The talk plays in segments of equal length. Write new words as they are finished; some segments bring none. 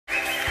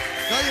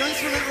Got your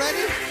instrument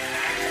ready?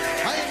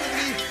 Hi,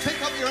 everybody. Pick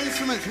up your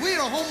instruments. We're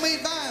a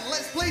homemade band.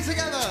 Let's play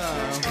together.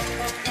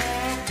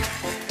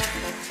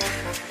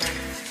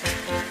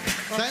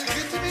 Sounds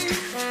good to me.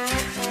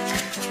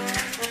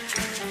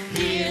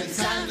 Hear the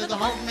sound of the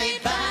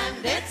homemade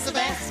band. It's the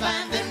best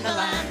band in the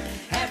land.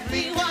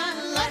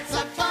 Everyone, let's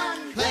have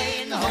fun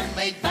playing the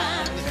homemade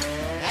band.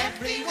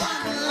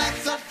 Everyone,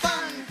 let's have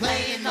fun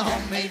playing the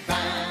homemade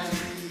band.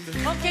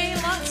 Okay,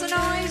 lots of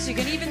noise. You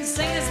can even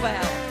sing as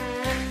well.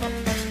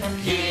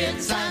 Hear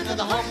the sound of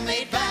the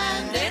homemade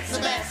band. It's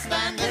the best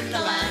band in the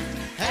land.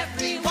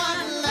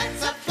 Everyone,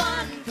 let's have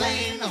fun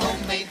playing the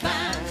homemade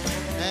band.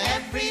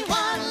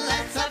 Everyone,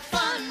 let's have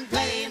fun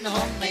playing the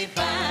homemade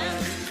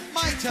band.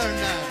 My turn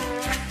now.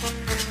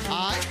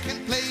 I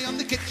can play on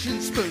the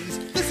kitchen spoons.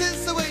 This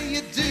is the way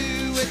you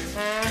do it.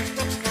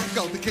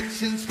 Go the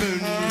kitchen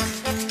spoons.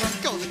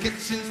 Go the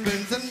kitchen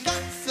spoons, and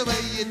that's the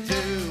way you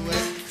do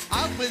it.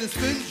 I'll play the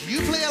spoons,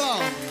 you play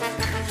along.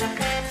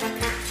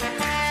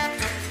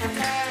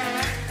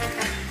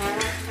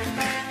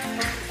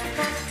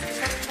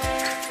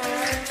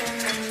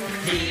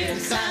 Hear the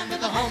sound of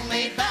the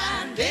homemade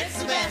band. It's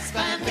the best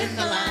band in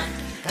the land.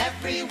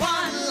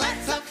 Everyone,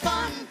 let's have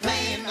fun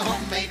playing the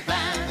homemade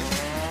band.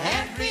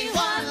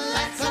 Everyone,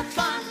 let's have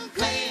fun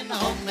playing the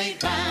homemade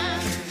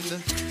band.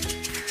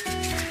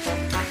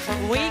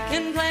 We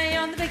can play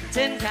on the big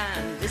tin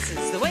can. This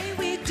is the way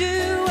we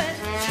do it.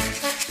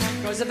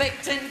 Goes a big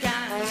tin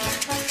can.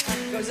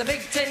 Goes a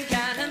big tin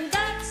can, and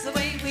that's the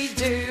way we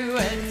do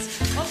it.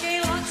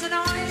 Okay, lots of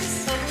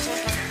noise.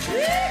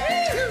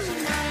 Woo-hoo!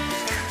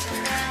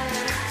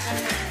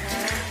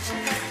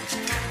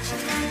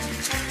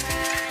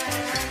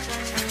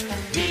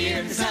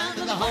 Hear the sound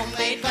of the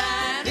homemade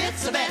band.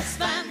 It's the best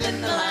band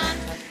in the land.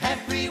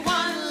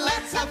 Everyone,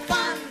 let's have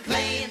fun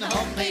playing the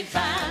homemade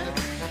band.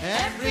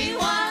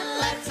 Everyone,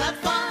 let's have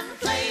fun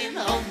playing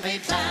the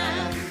homemade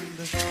band.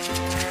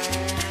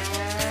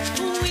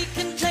 We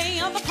can play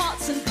on the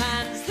pots and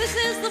pans. This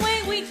is the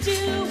way we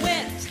do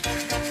it.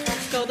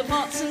 Go the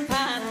pots and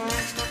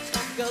pans.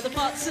 Go the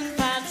pots and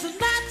pans, and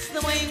that's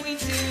the way we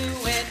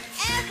do it.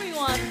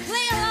 Everyone,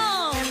 play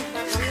along.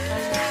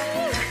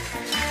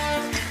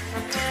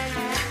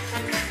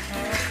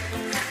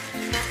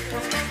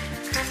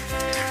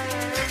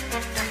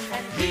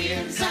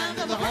 Hear the sound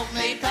of the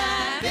homemade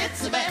band.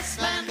 It's the best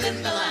band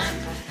in the land.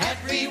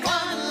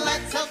 Everyone,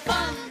 let's have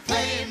fun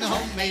playing the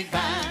homemade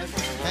band.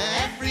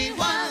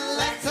 Everyone,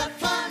 let's have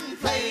fun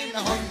playing the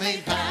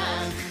homemade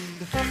band.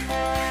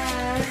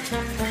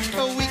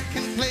 Oh, we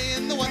can play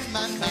in the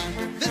one-man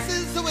band. This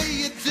is the way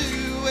you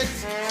do it.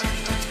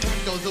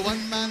 Goes the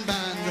one-man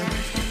band.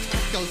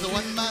 Goes the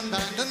one-man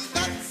band, and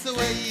that's the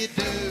way you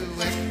do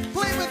it.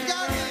 Play with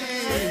Gary.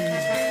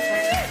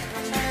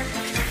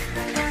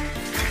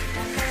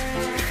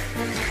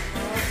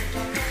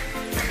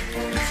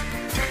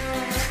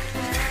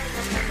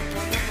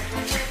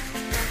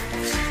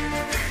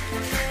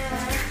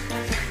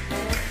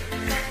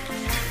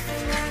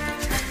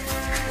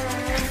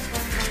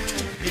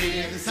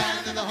 Hear the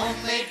sound of the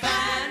homemade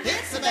band.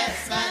 It's the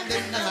best band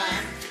in the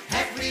land.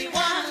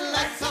 Everyone,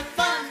 let's have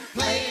fun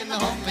playing the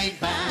homemade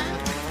band.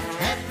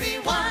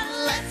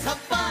 Everyone, let's have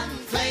fun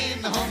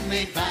playing the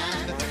homemade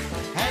band.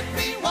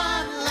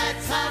 Everyone,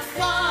 let's have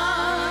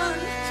fun.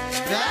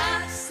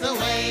 That's the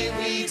way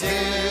we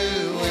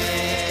do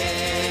it.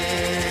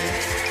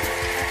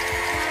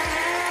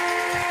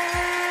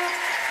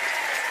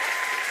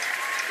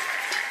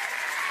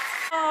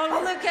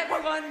 Oh, look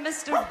everyone,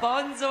 Mr.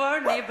 Bonzo,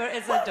 our neighbour,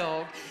 is a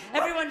dog.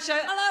 Everyone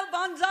shout, hello,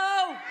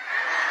 Bonzo!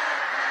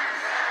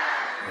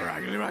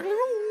 Raggedy, raggedy.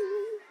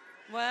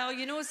 Well,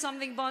 you know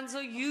something,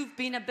 Bonzo? You've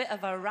been a bit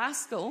of a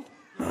rascal.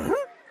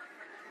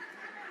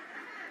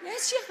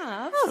 Yes, you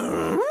have.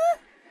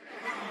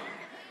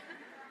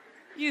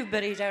 You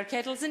buried our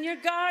kettles in your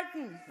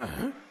garden.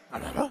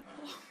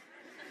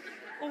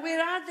 Well,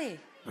 where are they?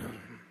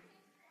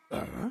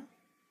 Well,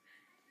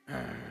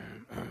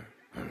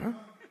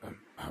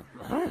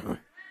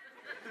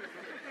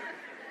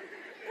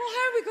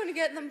 how are we going to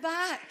get them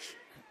back?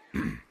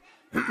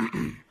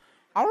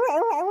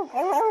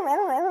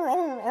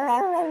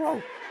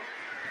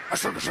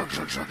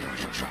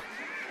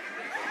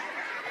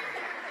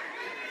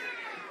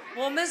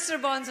 Well, Mr.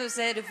 Bonzo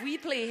said if we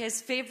play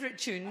his favourite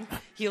tune,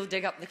 he'll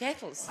dig up the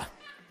kettles.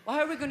 Well,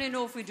 how are we going to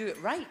know if we do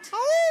it right?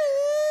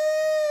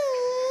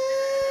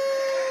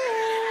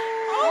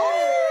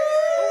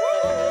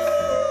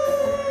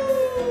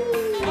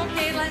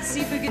 Okay, let's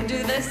see if we can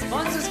do this.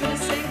 Bonzo's going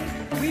to sing.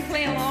 We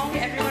play along.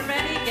 Everyone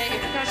ready? Get your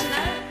percussion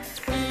out.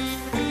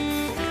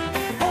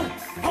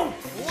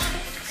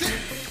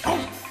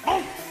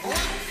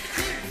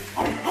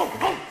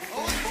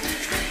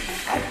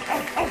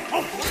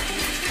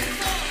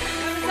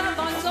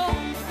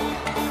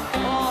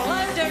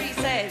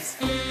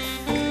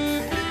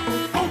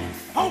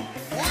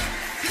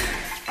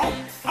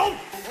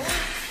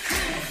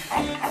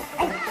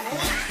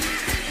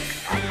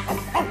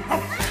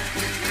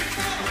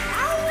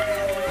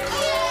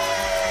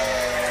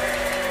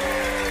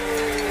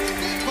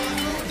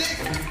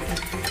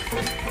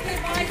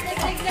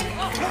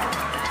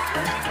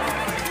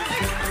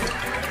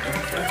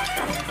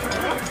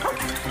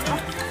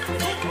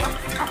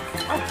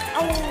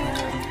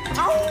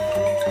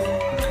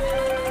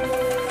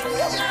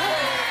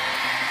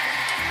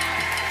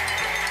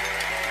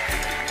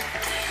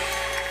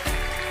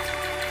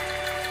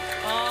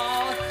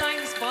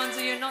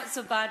 not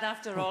so bad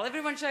after all.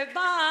 Everyone shout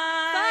bye.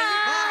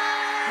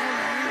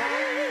 Bye.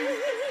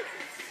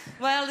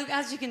 Well, look,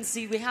 as you can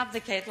see, we have the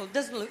kettle. It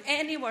doesn't look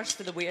any worse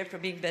for the wear for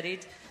being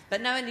buried.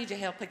 But now I need your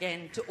help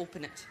again to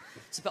open it.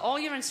 So put all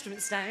your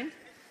instruments down,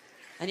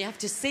 and you have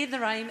to say the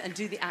rhyme and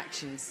do the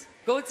actions.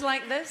 Goes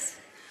like this.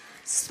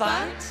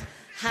 Spout,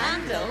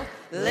 handle,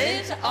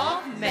 lid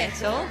of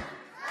metal.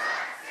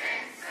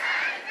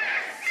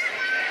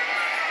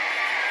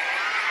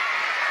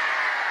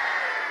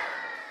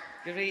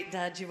 Great,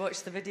 Dad, you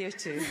watched the video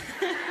too.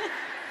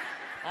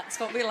 That's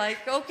what we like.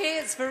 Okay,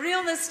 it's for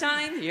real this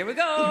time. Here we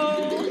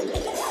go.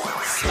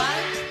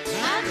 Spout,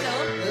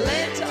 handle,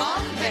 lid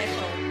of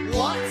metal.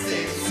 What's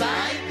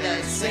inside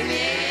the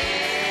singing?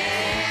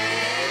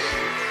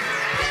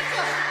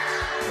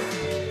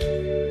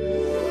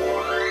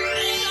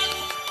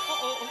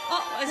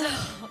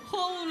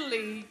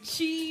 Holy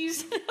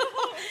cheese.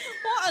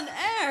 What on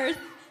earth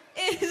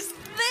is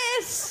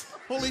this?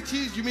 Holy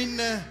cheese, you mean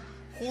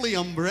holy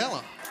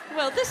umbrella?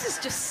 Well, this is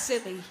just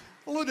silly.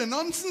 A load of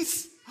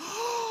nonsense.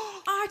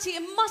 Artie,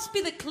 it must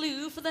be the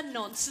clue for the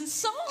nonsense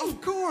song.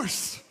 Of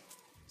course.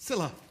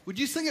 Scylla, would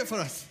you sing it for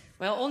us?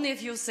 Well, only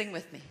if you'll sing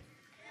with me.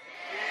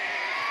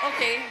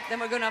 Okay, then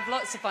we're going to have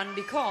lots of fun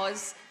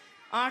because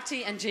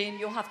Artie and Jane,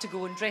 you'll have to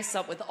go and dress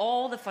up with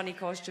all the funny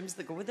costumes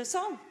that go with the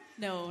song.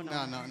 No, No,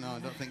 I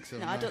don't think so.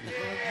 No, I don't think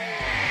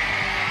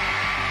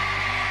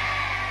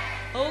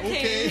we'll...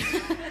 Okay.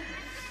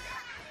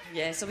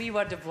 Yes, a wee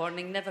word of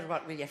warning, never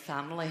work with your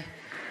family.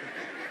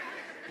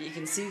 You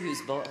can see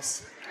who's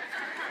boss.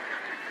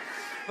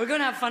 We're going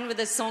to have fun with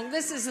this song.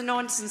 This is a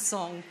nonsense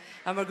song,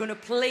 and we're going to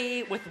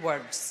play with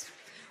words.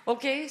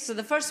 Okay, so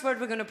the first word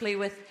we're going to play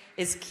with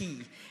is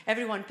key.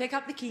 Everyone pick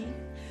up the key,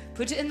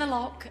 put it in the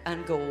lock,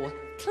 and go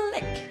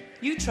click.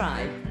 You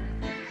try.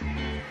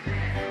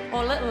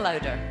 Oh, a little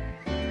louder.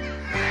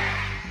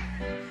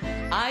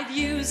 I've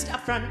used a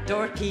front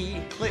door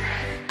key, Click.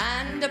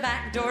 and a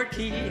back door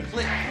key,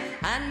 Click.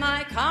 and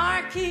my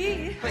car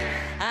key, Click.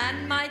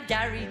 and my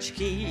garage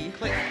key.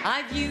 Click.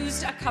 I've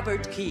used a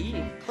cupboard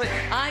key, Click.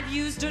 I've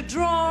used a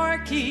drawer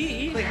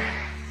key, Click.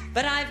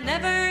 but I've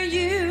never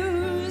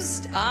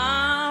used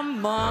a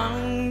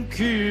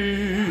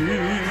monkey.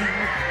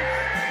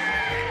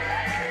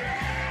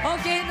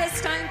 Okay,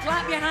 this time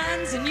clap your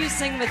hands and you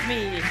sing with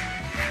me.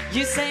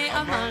 You say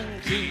a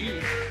monkey,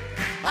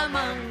 a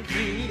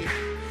monkey.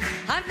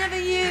 I've never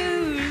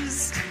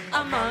used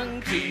a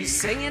monkey.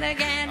 Sing it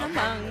again, a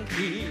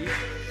monkey,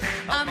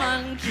 a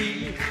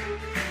monkey.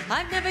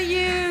 I've never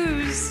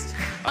used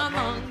a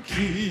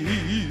monkey.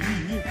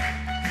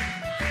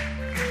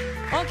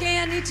 Okay,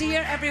 I need to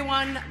hear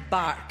everyone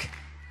bark.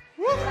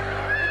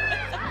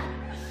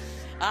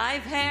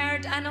 I've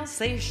heard an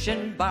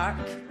Alsatian bark,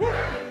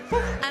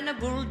 and a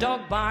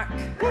bulldog bark,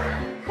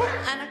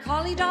 and a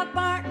collie dog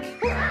bark,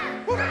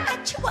 a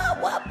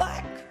chihuahua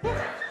bark.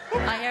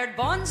 I heard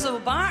Bonzo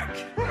bark,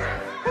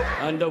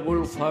 and a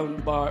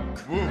wolfhound bark,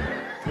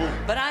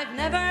 but I've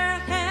never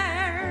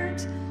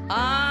heard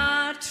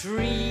a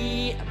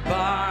tree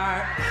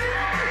bark.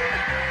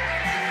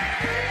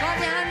 Clap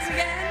your hands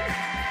again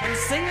and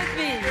sing with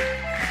me.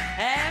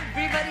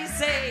 Everybody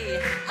say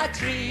a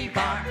tree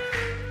bark,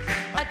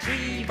 a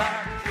tree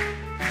bark.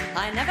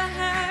 I never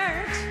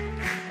heard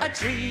a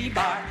tree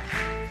bark,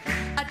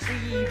 a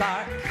tree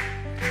bark,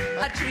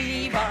 a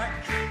tree bark.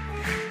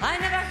 I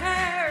never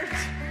heard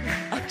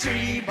a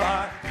tree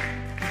bark.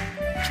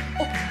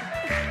 Oh.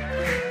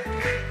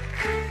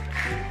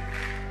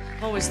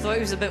 Always thought he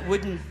was a bit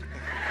wooden.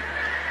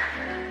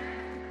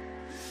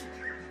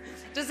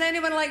 Does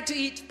anyone like to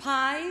eat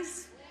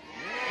pies?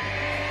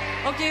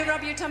 Okay,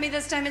 rub your tummy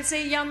this time and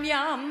say yum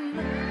yum.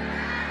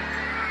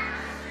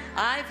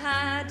 I've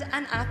had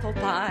an apple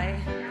pie,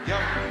 Yum,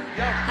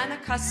 yum, and a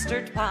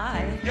custard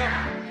pie, yum,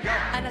 yum,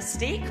 and a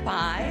steak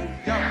pie,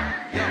 yum,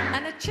 yum,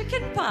 and a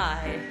chicken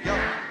pie, yum,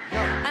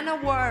 yum. and a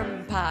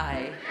worm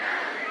pie.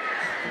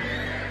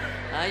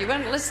 You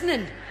weren't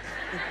listening.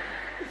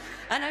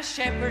 And a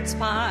shepherd's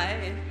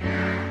pie.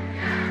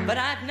 But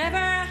I've never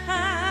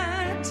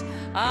had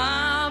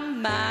a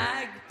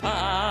magpie.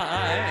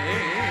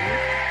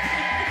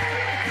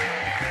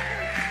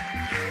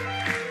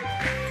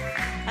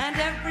 And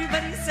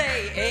everybody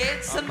say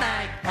it's a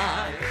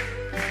magpie,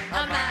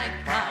 a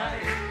magpie.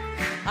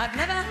 I've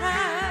never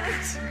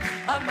had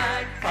a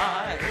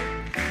magpie,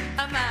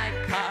 a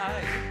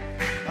magpie,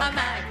 a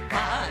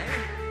magpie.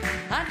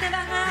 I've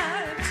never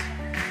had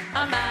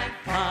a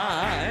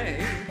magpie.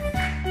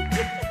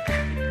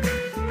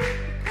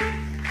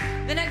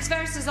 The next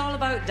verse is all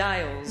about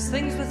dials,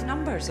 things with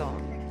numbers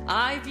on.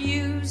 I've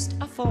used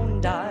a phone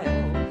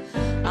dial,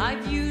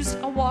 I've used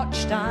a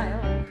watch dial,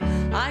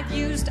 I've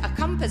used a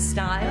compass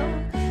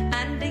dial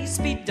and a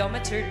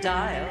speedometer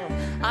dial.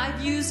 I've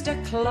used a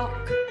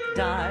clock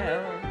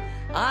dial,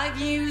 I've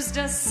used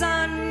a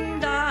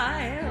sundial,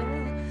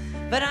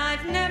 but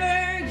I've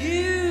never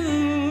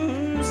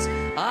used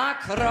a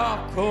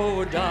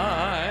crocodile.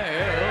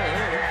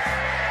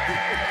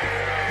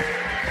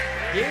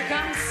 Here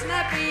comes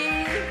Snappy,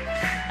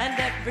 and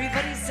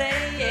everybody say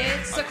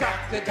it's a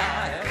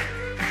crocodile,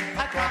 a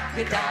a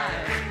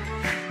crocodile.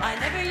 I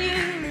never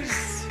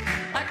use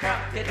a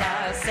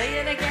crocodile. Say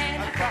it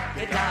again, a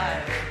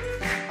crocodile.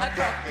 A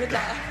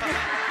crocodile.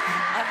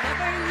 I've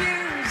never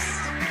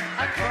used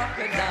a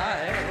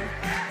crocodile.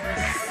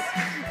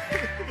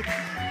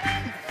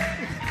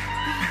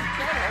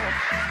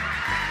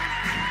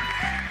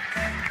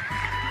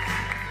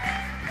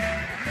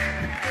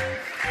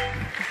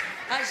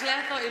 Actually,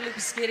 I thought you looked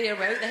scarier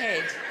without the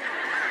head.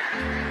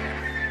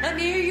 Let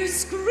me hear you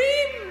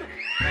scream.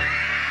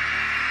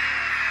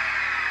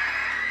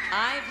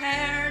 I've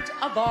heard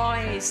a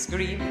boy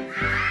scream,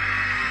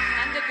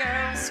 and a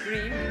girl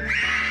scream,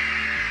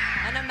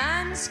 and a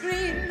man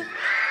scream.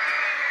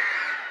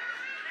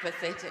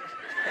 Pathetic.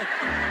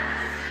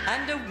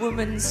 And a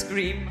woman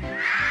scream.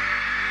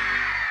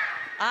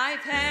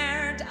 I've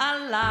heard a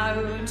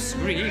loud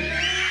scream.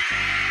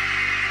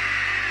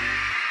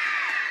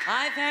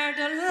 I've heard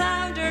a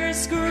louder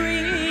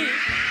scream.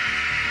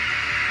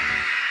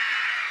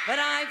 But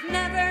I've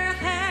never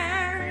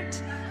heard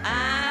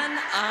an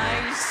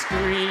ice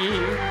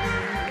cream.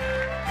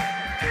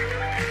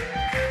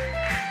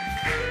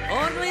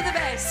 Only the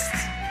best.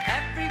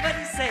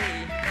 Everybody say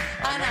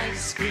an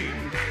ice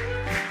cream.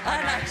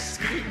 An ice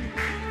cream.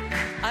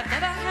 I've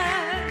never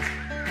had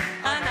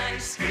an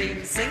ice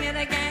cream. Sing it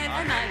again.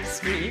 An ice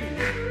cream.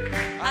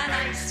 An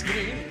ice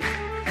cream.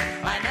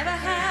 I never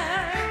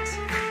had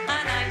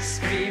an ice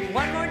cream.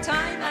 One more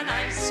time. An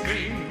ice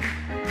cream.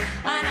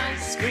 An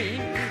ice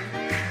cream.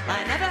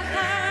 I never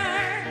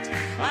had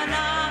an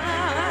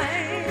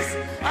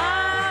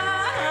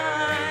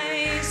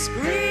ice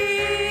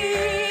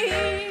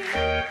cream.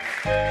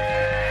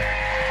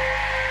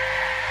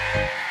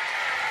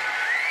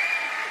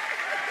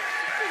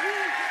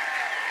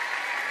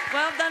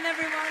 Well done,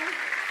 everyone.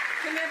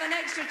 Can we have an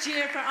extra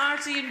cheer for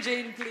Artie and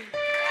Jane, please?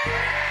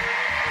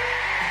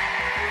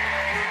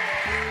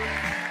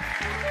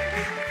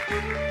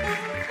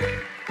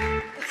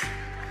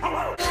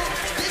 Hello.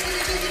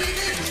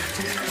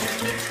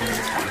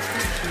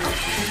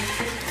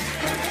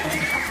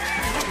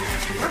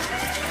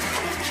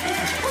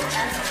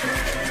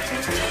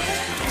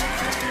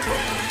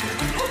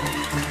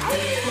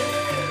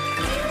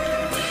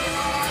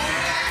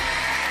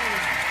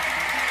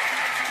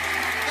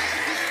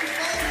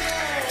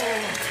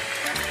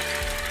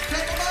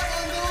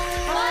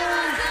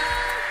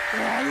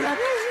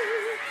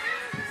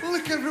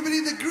 Look,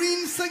 everybody, the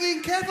green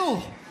singing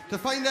kettle. To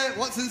find out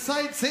what's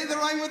inside, say the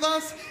rhyme with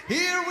us.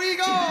 Here we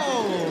go.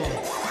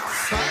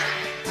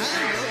 Stand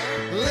and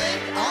look,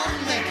 link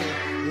on metal.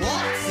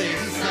 What's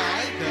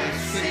inside the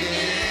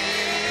singing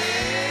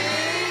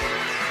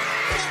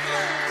kettle?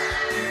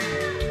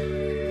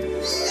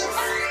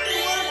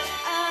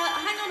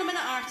 Hang on a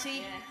minute,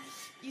 Artie.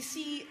 You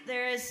see,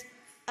 there is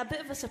a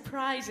bit of a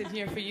surprise in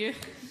here for you.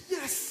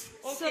 Yes.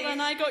 Okay. So then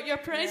I got your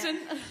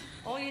present. Yeah.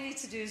 All you need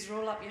to do is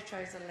roll up your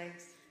trouser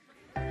legs.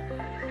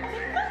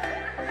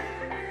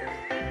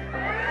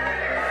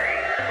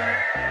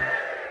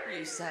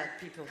 You sad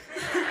people.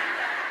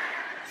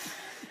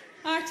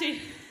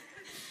 Artie,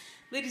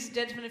 ladies and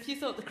gentlemen, if you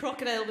thought the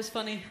crocodile was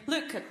funny,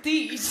 look at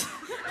these.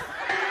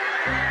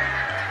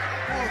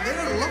 Oh,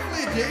 they're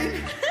lovely,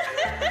 Jane.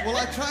 Will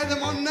I try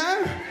them on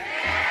now?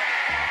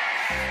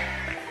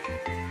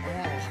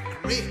 Oh,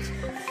 great.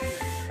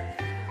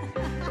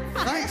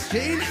 Thanks,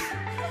 Jane.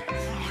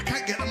 Oh, I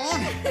can't get them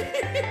on.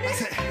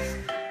 That's it.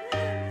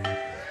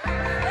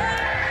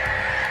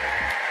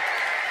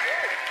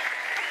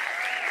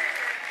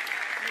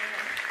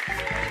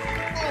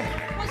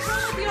 What's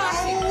wrong with you,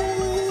 Artie?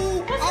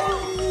 What's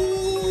wrong?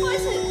 What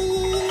is it?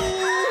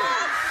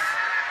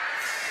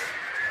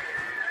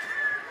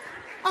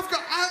 I've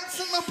got ants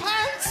in my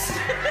pants.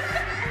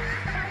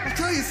 I'll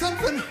tell you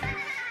something.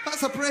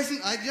 That's a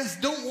present I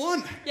just don't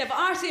want. Yeah, but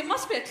Artie, it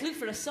must be a clue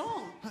for a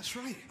song. That's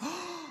right.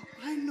 Oh,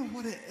 I know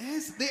what it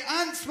is. The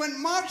ants went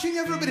marching,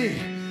 everybody.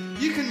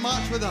 You can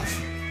march with us.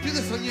 Do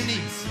this on your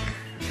knees.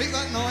 Make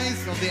that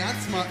noise of the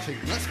ants marching.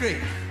 That's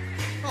great.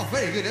 Oh,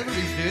 very good.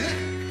 Everybody's doing it.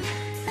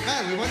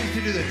 Now, we want you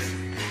to do this.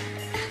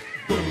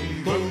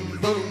 Boom, boom,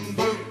 boom,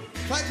 boom.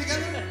 Try it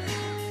together.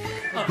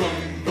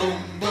 Boom,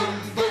 boom, boom,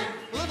 boom.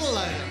 A little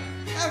louder.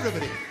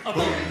 Everybody. Boom,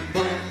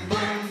 boom,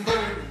 boom,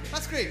 boom.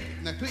 That's great.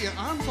 Now put your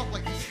arms up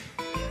like this.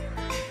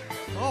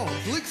 Oh,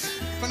 it looks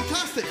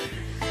fantastic.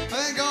 And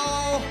then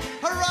go,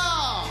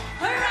 hurrah!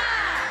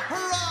 Hurrah!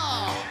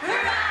 Hurrah!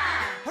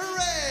 Hurrah!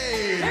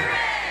 Hooray!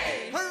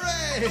 Hooray!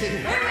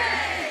 Hooray!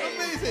 Hooray!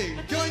 Amazing.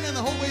 Join in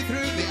the whole way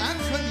through. The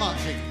ants went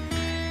marching.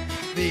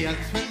 The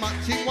ants went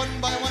marching one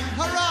by one.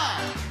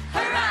 Hurrah!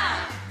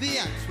 Hurrah! The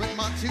ants went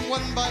marching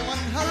one by one.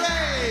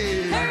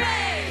 Hooray!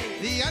 Hooray!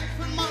 The ants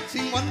went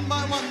marching one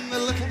by one. The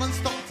little one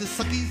stopped to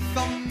suck his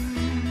thumb.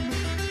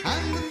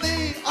 And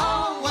they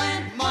all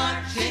went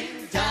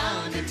marching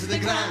down into the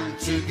ground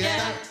to get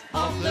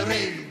out of the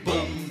rain.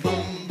 Boom,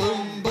 boom,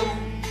 boom,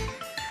 boom.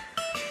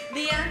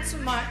 The ants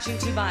were marching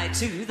two by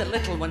two. The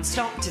little one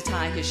stopped to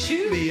tie his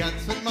shoe. The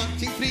ants went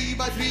marching three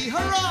by three.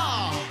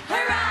 Hurrah!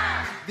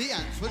 Hurrah! The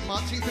ants went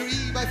marching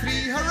three by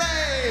three.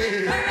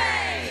 Hooray!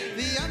 Hooray!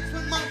 The ants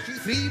went marching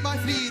 3 by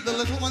 3, the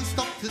little one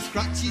stopped to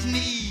scratch his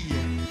knee.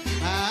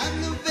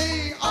 And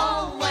they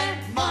all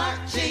went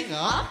marching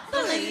up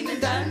the lane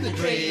and down the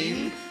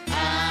drain,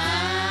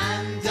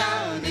 and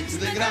down into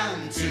the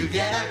ground to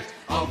get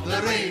out of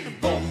the rain.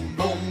 Boom,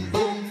 boom,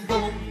 boom,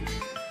 boom.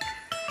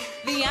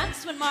 The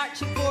ants went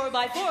marching 4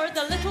 by 4,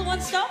 the little one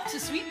stopped to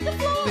sweep the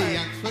floor. The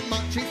ants went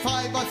marching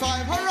 5 by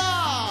 5,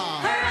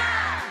 hurrah!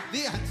 Hurrah!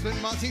 The ants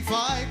went marching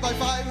 5 by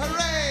 5,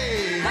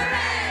 hooray!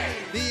 Hooray!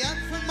 The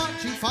ants went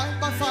marching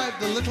 5 by 5,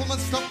 the little one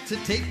stopped to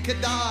take a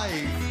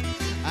dive.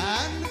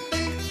 And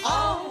they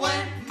all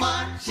went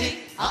marching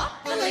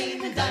up the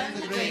lane and down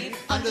the drain,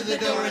 under the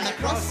door and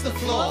across the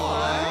floor,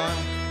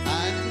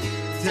 and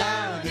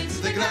down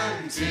into the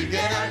ground to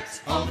get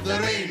out of the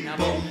rain.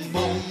 Boom,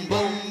 boom,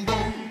 boom,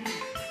 boom.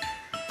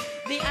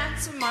 The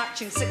ants were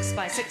marching 6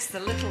 by 6, the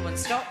little one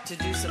stopped to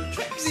do some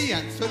tricks. The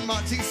ants went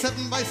marching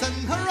 7 by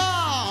 7,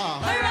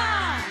 hurrah!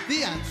 Hurrah!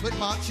 The ants went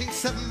marching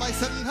 7 by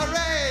 7,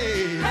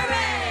 hooray!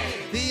 Hooray!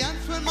 The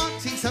ants were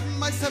marching 7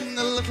 by 7,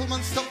 the little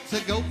one stopped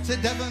to go to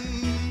Devon.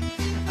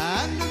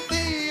 And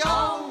they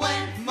all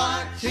went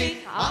marching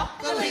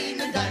up the lane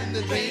and down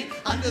the drain,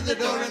 under the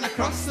door and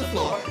across the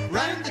floor,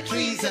 round the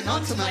trees and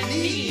onto my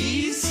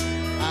knees,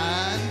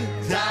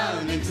 and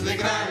down into the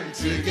ground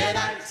to get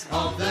out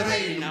of the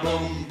rain.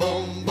 Boom,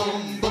 boom,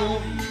 boom,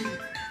 boom.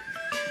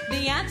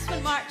 The ants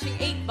went marching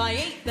 8 by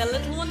 8, the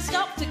little one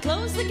stopped to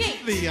close the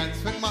gate. The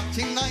ants went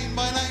marching 9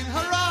 by 9,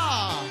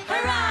 hurrah!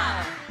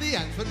 Hurrah! The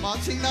ants went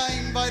marching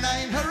 9 by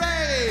 9,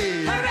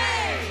 hooray!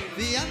 Hooray!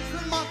 The ants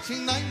went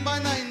marching 9 by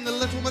 9, the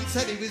little one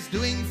said he was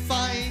doing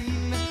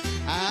fine.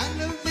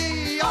 And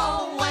they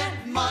all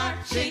went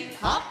marching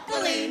up the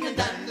lane and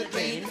down the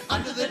drain,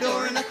 under the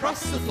door and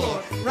across the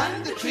floor,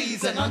 round the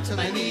trees and onto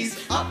my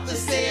knees, up the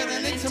stair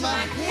and into my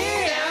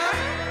hair,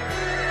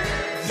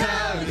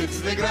 down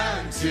into the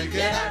ground to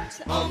get out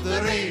of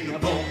the rain.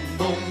 Boom,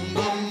 boom,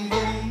 boom,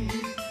 boom.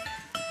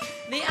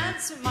 The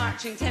ants were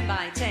marching 10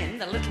 by 10,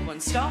 the little one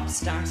stopped,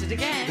 started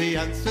again. The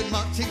ants went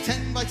marching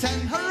 10 by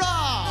 10,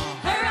 hurrah!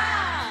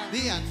 Hurrah!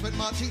 The ants went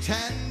marching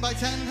 10 by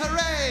 10,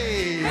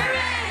 hooray!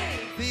 Hooray!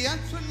 The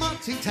ants went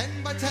marching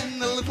 10 by 10,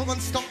 the little one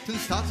stopped and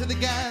started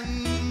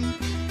again.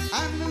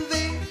 And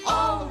they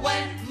all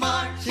went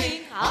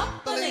marching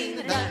up the lane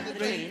and down the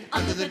drain,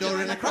 under the door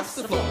and across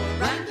the floor,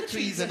 round the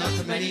trees and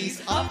onto my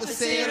knees, up the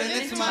stair and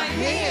into my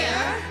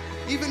hair.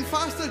 Even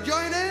faster,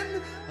 join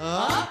in.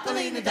 Up the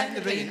lane and down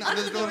the drain,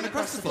 under the door and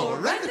across the floor,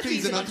 round the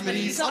trees and onto my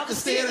knees, up the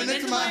stair and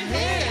into my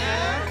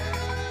hair,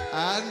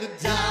 and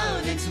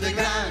down into the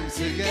ground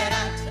to get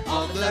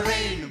out of the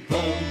rain.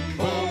 Boom,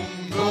 boom,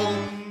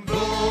 boom,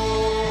 boom.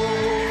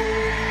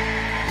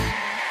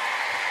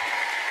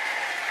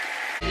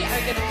 We are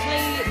going to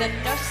play the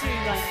nursery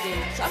rhyme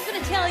game. So I'm going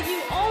to tell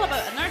you all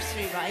about a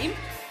nursery rhyme,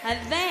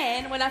 and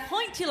then when I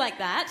point to you like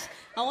that,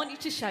 I want you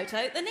to shout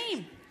out the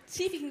name.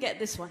 See if you can get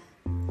this one.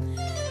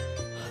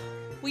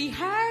 We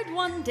heard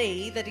one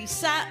day that he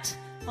sat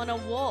on a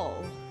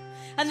wall,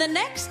 and the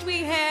next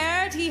we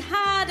heard he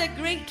had a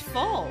great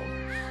fall.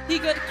 He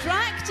got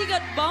cracked, he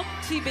got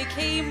bumped, he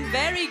became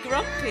very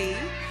grumpy,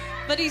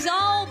 but he's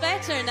all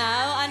better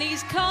now, and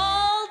he's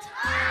called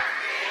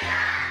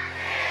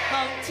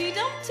Humpty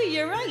Dumpty.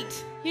 You're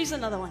right. Here's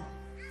another one.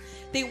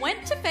 They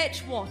went to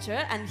fetch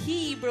water, and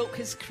he broke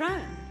his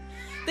crown.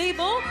 They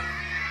both...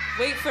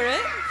 Wait for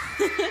it.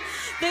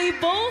 They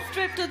both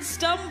tripped and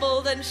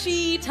stumbled, and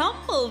she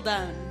tumbled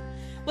down.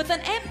 With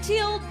an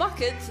empty old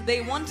bucket they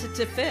wanted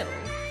to fill.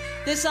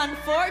 This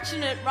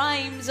unfortunate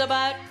rhymes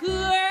about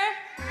poor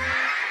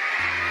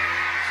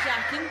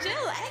Jack and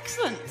Jill.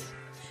 Excellent.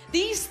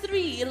 These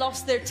three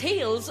lost their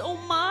tails. Oh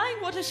my,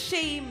 what a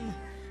shame.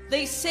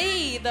 They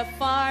say the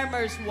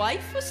farmer's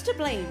wife was to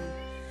blame.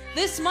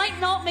 This might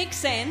not make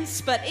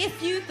sense, but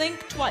if you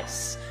think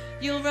twice,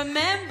 you'll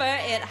remember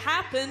it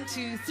happened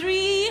to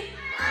three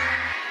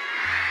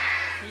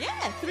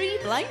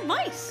blind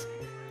mice.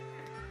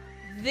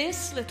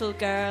 This little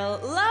girl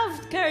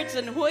loved curds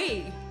and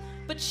whey,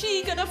 but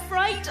she got a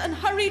fright and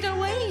hurried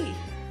away.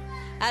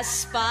 A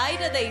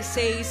spider, they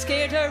say,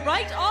 scared her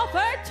right off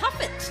her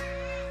tuffet.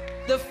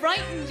 The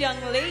frightened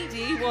young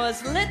lady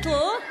was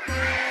little...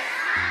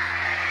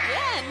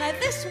 Yeah, now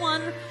this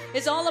one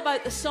is all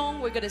about the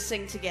song we're going to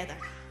sing together.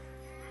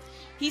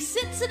 He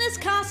sits in his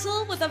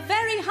castle with a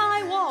very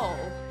high wall.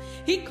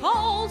 He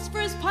calls for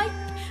his pipe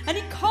and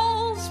he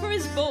calls for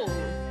his bowl.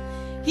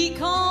 He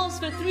calls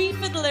for three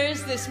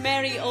fiddlers, this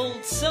merry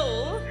old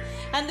soul.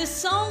 And the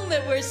song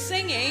that we're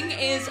singing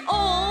is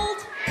Old...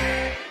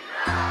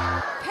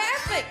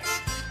 Perfect!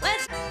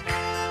 Let's...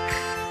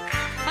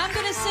 I'm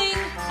going to sing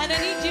and I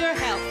need your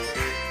help.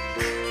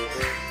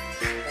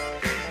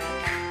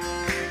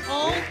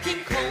 Old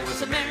King Cole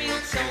was a merry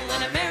old soul,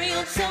 and a merry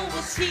old soul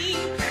was he.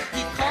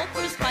 He called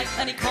for his pipe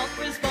and he called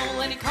for his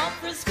bowl, and he called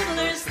for his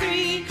fiddlers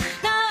three.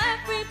 Now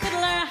every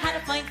fiddler had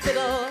a fine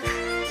fiddle,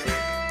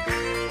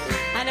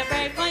 and a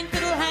very fine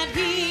fiddle had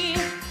he.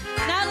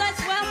 Now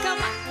let's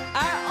welcome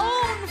our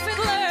own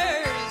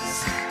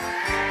fiddlers.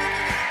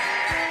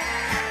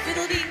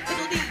 Fiddle-dee,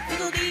 fiddle-dee,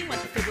 fiddle-dee,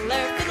 went the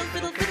fiddler, fiddle,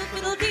 fiddle, fiddle,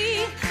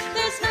 fiddle-dee.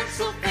 There's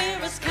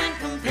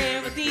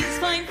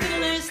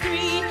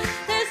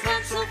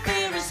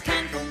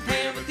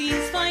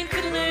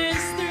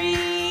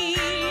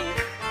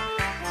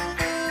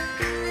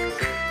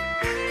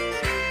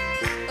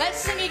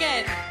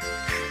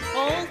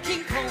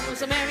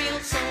was a merry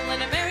old soul,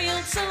 and a merry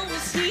old soul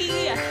was he.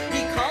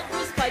 He called for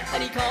his pipe,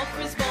 and he called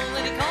for his bowl,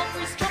 and he called for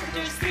his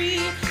trumpeters three.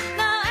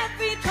 Now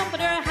every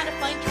trumpeter had a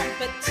fine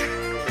trumpet,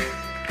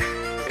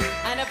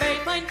 and a very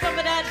fine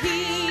trumpet had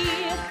he.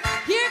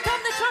 Here come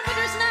the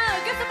trumpeters now,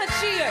 give them a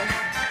cheer.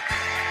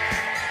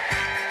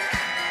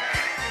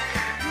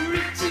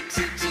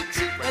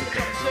 Root-toot-toot-toot-toot, when the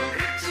trumpeter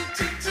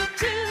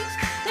root-toot-toot-toot-toot.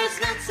 There's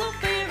none so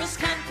fair as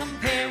can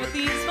compare with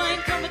these fine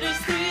trumpeters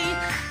three.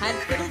 And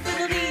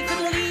fiddle-fiddle-dee,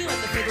 fiddle-dee, when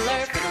the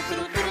fiddler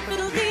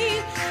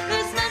fiddle-fiddle-fiddle-fiddle-dee.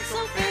 There's none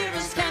so fair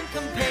as can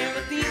compare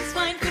with these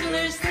fine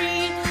fiddlers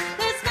three.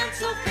 There's none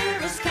so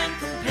fair as can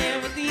compare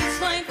with these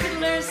fine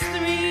fiddlers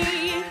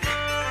three.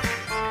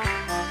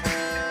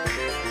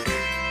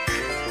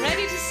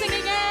 Ready to sing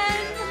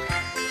again?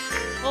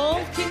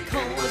 Old King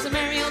Cole was a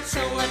merry old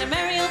soul, and a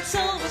merry old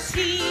soul was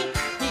he.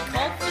 He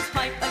called for his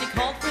pipe, and he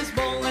called for his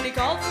bowl, and he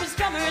called for his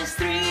drummers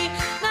three.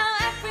 Now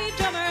every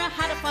drummer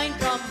had a fine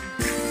drum,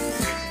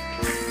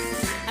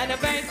 and a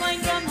very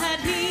fine drum had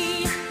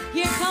he.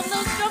 Here come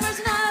those drummers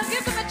now,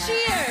 give them a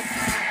cheer.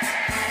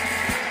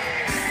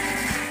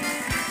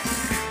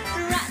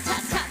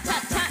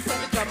 Rat-tat-tat-tat-tat, when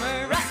the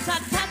drummer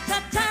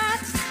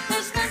rat-tat-tat-tat-tat.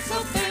 There's none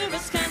so fair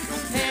as can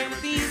compare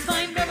with these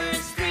fine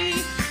drummers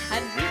three.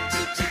 And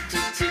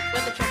root-toot-toot-toot-toot,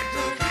 when the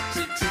trumpeter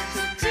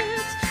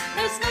root-toot-toot-toot-toot.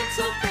 There's none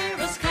so fair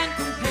as can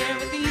compare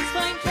with these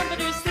fine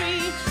trumpeters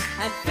three.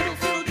 And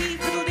fiddle-fiddle-dee,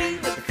 fiddle-dee,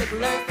 with the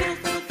fiddler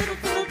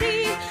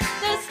fiddle-fiddle-fiddle-fiddle-dee.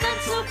 There's none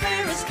so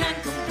fair as can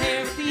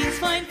compare with these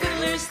fine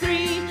fiddlers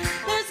three.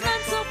 There's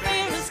none so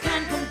fair as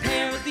can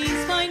compare with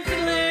these fine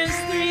fiddlers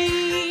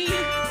three.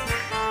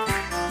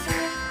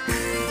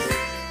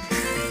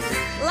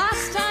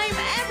 Last time,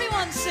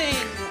 everyone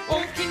sing.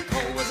 Old King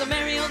Cole was a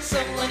merry old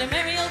soul, and a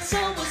merry old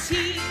soul was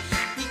he.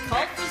 He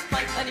called for his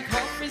pipe, and he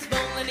called for his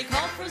bowl, and he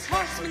called for his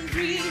horsemen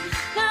three.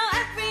 Now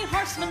every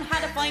horseman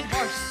had a fine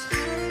horse,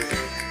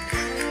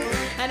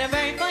 and a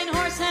very fine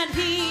horse had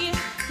he.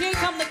 Here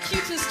come the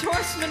cutest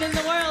horsemen in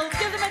the world.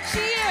 Give them a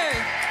cheer.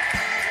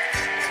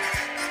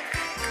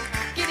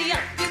 Giddy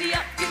up, giddy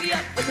up, giddy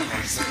up, with the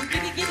horsemen.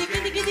 Giddy, giddy,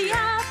 giddy, giddy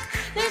up.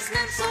 There's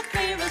none so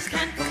fair as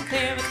can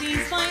compare with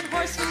these fine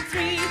horsemen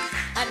three.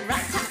 And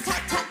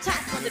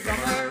rat-tat-tat-tat-tat, when the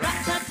drummer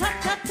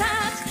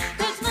rat-tat-tat-tat-tat.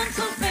 There's none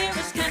so fair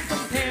as can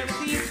compare with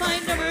these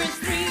fine drummers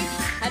three.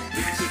 And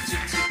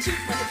root-toot-toot-toot-toot,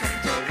 when the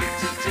trumpeter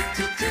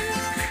root-toot-toot-toot-toot.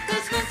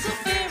 There's none so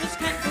fair as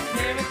can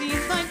compare with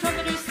these fine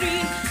trumpeters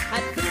three.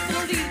 And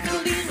fiddle-fiddle-dee,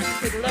 fiddle-dee, when the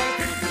fiddler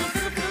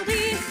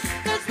fiddle-fiddle-fiddle-dee.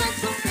 There's none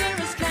so fair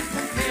as can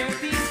compare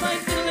with these fine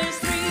fiddlers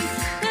three.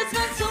 There's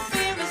none so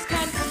fair as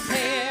can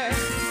compare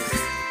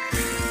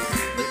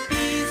with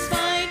these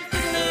fine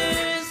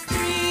fiddlers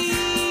three.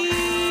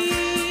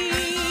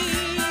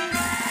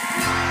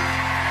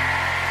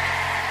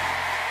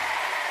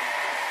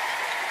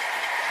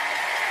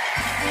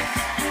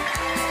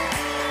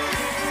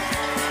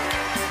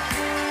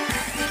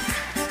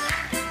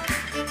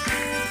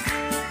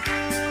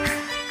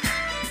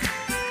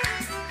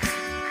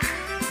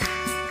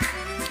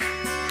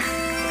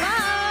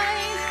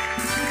 Bye.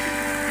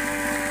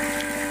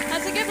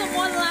 As I give them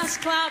one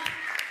last clap,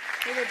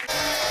 they would.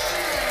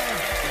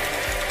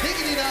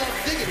 Diggity dog,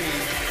 diggity.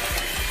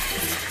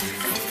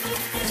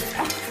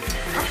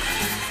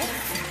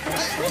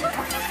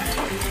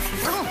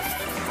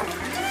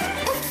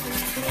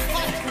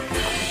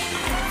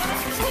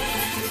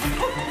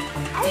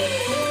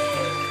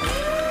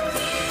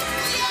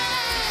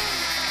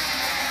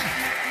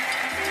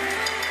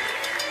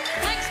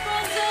 Thanks,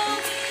 Bronzo.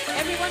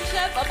 Everyone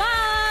shout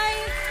bye-bye.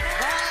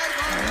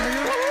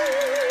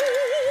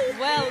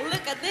 Well,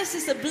 look at this.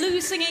 It's a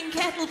blue singing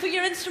kettle. Put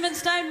your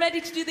instruments down,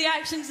 ready to do the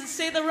actions and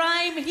say the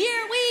rhyme.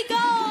 Here we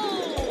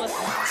go.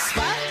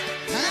 Spot,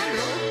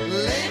 handle,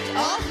 lid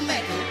of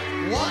metal.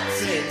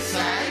 What's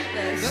inside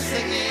the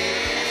singing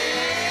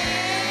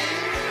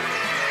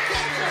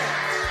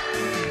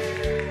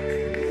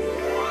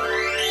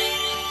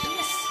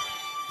Yes.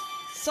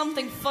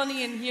 Something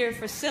funny in here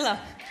for Scylla.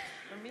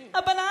 For me.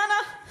 A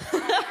banana.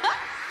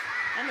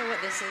 I know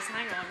what this is.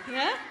 Hang on.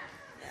 Yeah?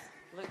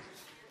 Look.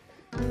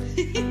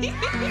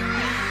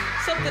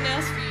 Something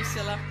else for you,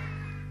 Scylla.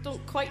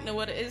 Don't quite know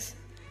what it is.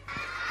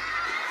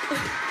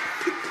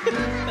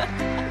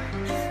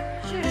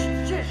 Shush,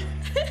 shush.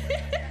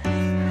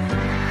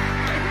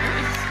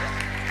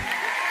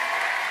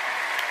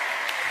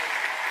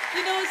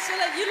 You know,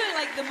 Scylla, you look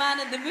like the man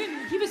in the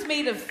moon. He was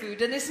made of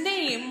food, and his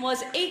name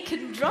was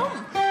Aiken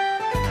Drum.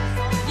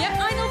 Yep,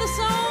 I know the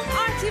song.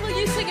 Artie, will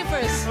you sing it for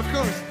us? Of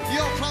course.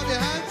 You all clap your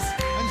hands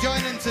and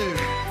join in too.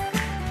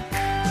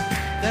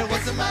 There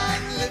was a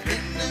man lived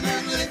in the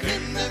moon, lived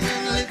in the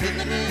moon, lived in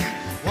the moon.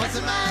 Was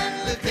a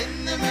man lived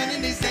in the moon,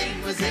 and his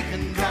name was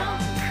Aiken Drum.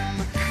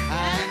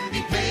 And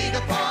he played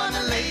upon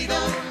a ladle,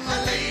 a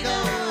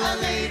ladle, a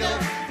ladle.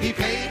 He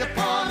played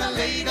upon a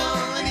ladle,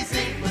 and his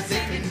name was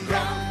Aiken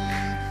Drum.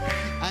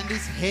 And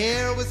his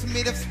hair was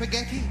made of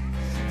spaghetti,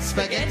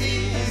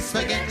 spaghetti,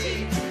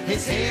 spaghetti.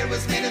 His hair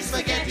was made of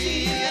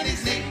spaghetti, and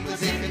his name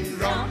was Aiken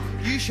Drum.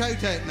 You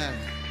shout out now.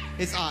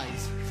 His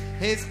eyes.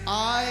 His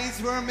eyes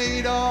were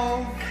made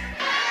of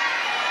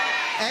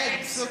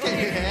Eggs,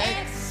 okay.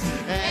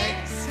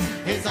 Eggs.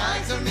 His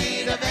eyes are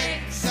made of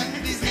eggs, and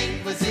his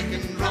name was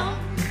Aiken Rum.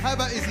 How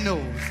about his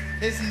nose?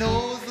 His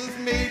nose was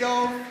made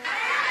of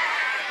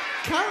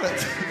carrot.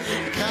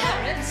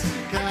 Carrot.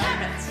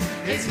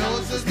 His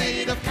nose was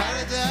made of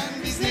carrot,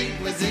 and his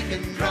name was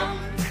Aiken Rum.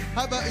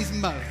 How about his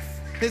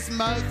mouth? His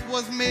mouth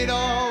was made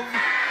of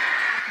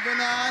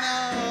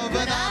banana.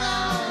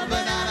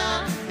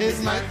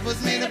 His mouth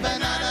was made of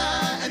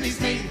banana, and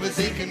his name was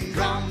Aiken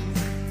Rum.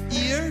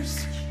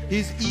 Ears?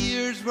 His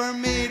ears were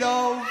made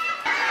of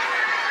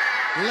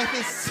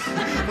lettuce.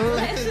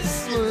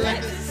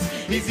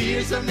 His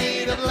ears are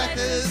made of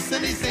lettuce,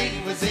 and his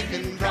name was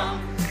Aiken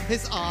Rum.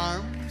 His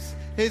arms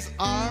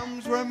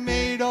were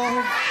made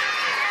of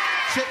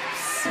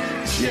chips.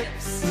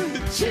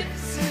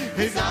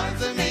 His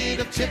arms are made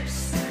of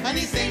chips, and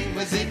his name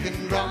was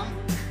Aiken Rum.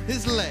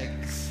 His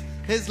legs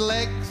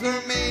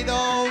were made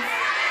of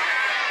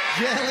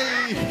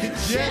jelly.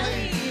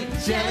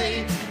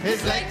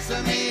 His legs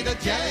were made of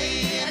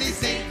jelly, and his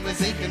name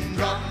was Aiken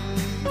Rum.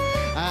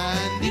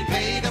 And he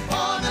played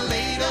upon a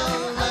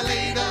ladle.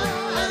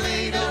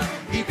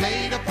 He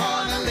played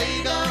upon a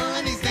ladle,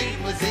 and his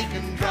name was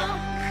Aiken Rum.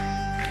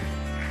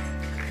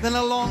 Then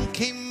along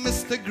came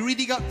Mr.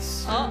 Greedy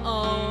Guts.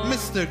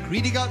 Mr.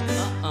 Greedy Guts.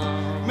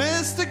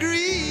 Mr.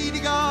 Greedy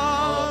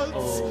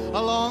Guts.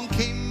 Along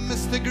came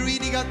Mr.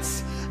 Greedy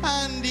Guts,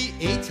 and he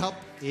ate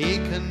up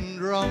Aiken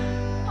Rum.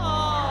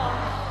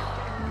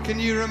 Can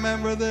you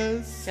remember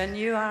this? Can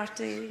you,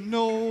 Artie?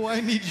 No,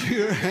 I need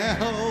your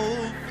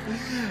help.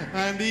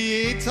 And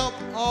he ate up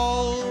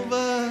all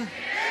the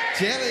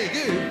jelly.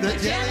 Good. The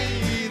jelly.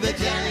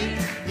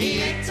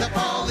 He ate up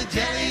all the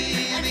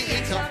jelly, and he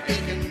ate up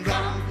Aiken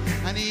Rum.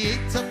 And he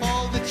ate up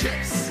all the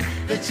chips.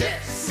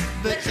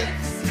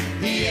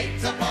 He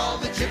ate up all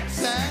the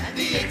chips, and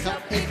he ate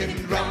up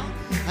Aiken Rum.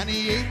 And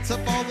he ate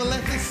up all the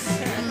lettuce.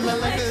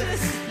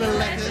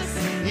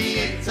 He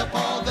ate up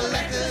all the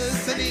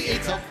lettuce, and he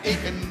ate up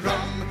Aiken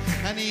Rum.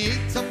 And he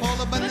ate up all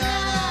the banana.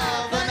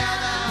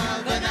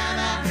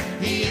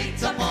 He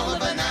ate up all the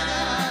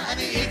banana, and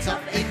he ate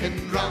up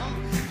Aiken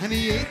Rum. And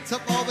he ate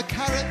up all the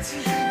carrots. He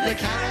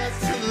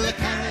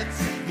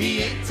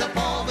ate up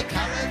all the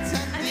carrots,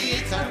 and he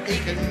ate up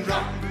Aiken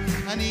Rum.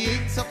 And he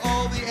ate up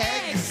all the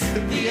eggs.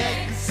 He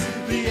ate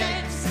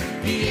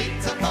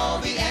up all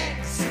the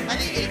eggs, and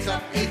he ate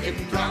up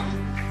Aiken Rum.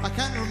 I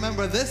can't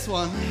remember this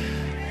one.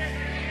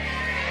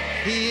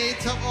 He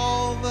ate up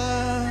all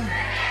the...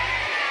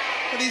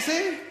 What did he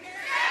say?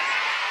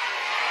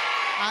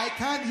 I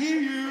can't hear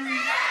you.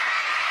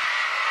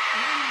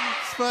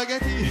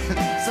 Spaghetti.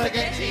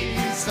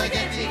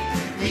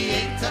 He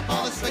ate up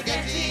all the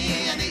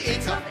spaghetti, and he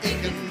ate up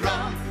Aiken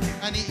Rum.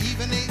 And he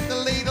even ate the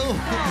ladle.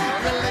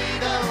 The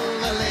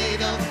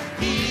ladle.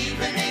 He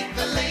even ate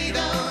the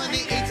ladle, and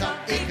he ate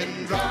up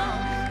Aiken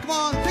Rum. Come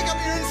on, pick up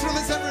your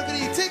instruments,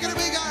 everybody. Take it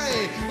away,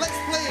 Gary. Let's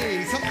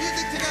play some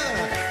music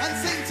together and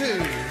sing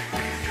too.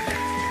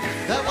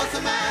 There was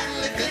a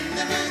man lived in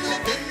the moon,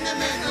 lived in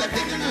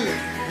the moon.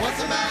 Was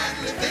a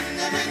man lived in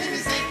the moon, and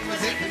his name was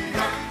Aiken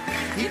Rum.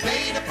 He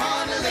played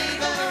upon a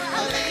ladle.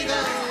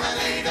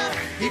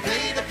 He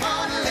played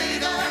upon a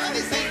ladle, and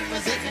his name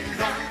was Aiken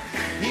Rum.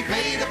 He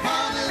played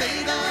upon a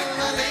ladle.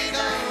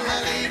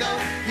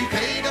 He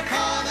played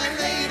upon a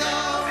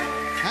ladle,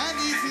 and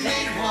his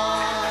name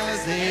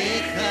was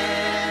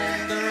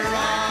Aiken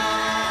Rum.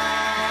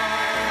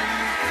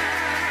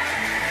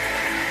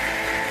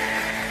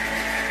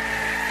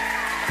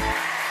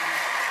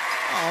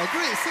 Oh,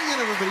 great singing,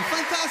 everybody.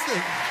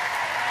 Fantastic.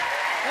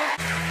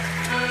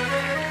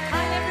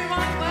 Hi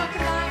everyone,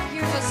 welcome back.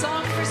 Here's a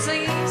song for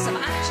singing, some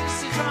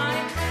actions to try,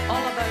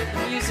 all about the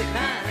music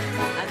man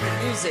and the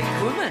music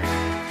woman. I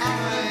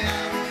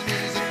am the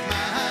music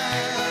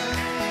man,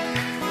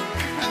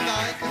 and I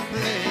can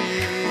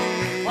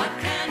play. What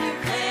can you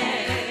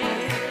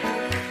play?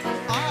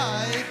 I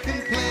can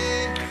play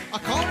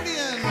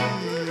accordion.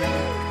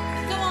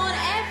 Go on,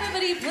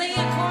 everybody play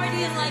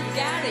accordion like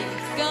Gary.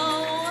 Go.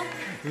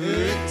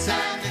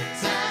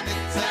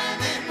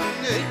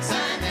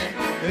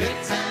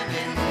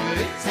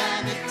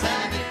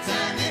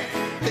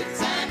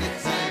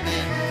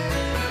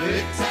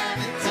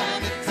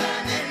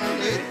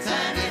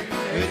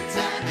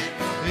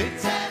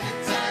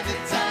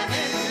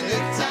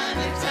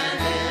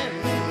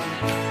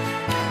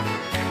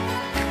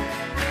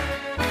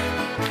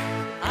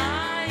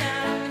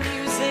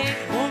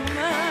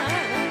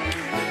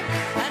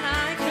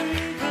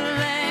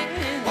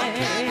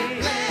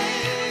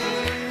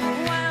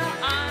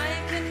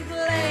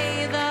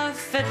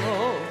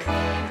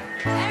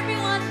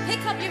 Everyone,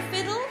 pick up your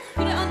fiddle,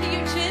 put it under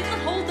your chin,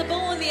 hold the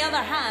bow in the other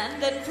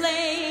hand, and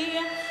play.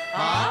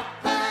 Up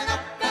and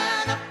up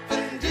and up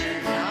and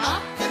down,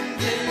 up and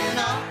down,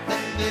 up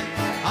and down,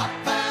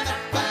 up and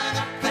up and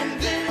up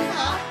and down,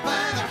 up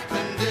and up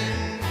and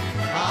down,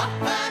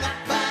 up and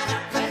up and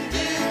up and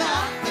down,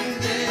 up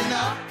and down,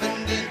 up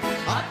and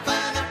down, up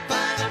and up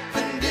and up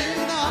and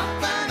down,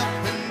 up and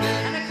up and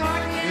down. An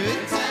accordion.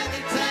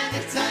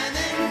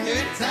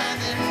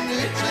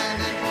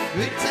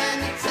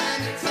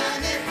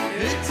 Tanning.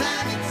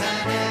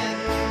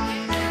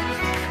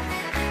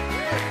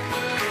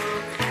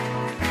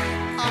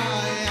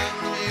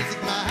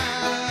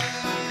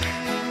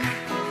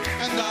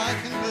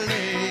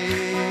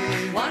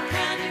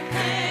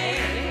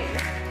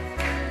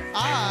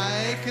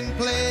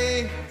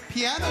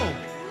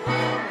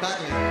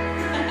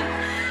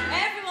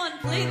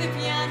 play the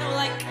piano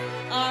like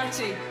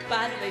Artie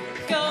badly.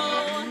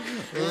 Go.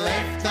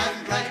 Left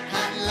hand, right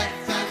hand,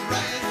 left hand,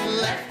 right,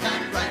 left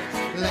hand, right,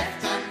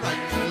 left hand, right,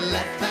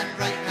 left hand,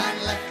 right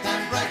hand, left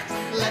hand, right,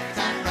 left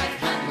hand, right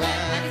hand,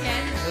 left. And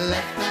again.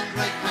 Left hand,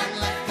 right hand,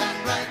 left hand,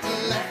 right,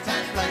 left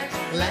hand, right,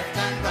 left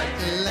hand, right,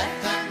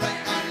 left hand,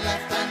 right hand,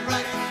 left hand,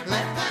 right,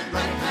 left hand,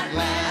 right hand,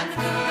 left.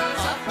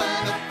 Up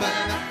and up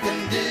and up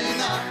and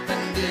down, up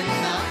and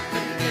down, up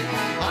and down,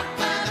 up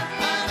and up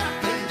and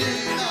up and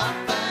down,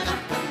 up and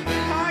up and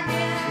down.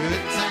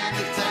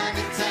 Turning,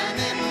 turning,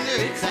 turning,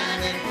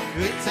 turning,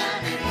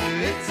 turning,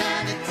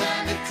 turning,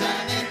 turning,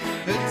 turning,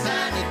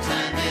 turning,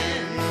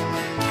 turning.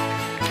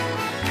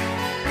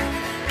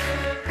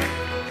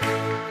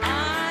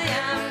 I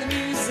am the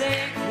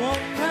music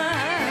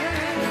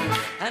woman,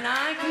 and I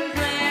can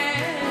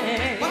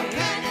play. What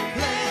can you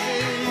play?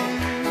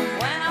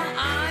 Well,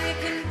 I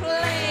can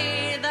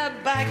play the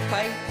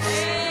bagpipe.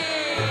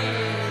 Hey,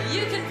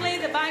 you can play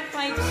the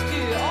bagpipes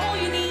too. All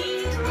you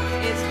need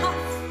is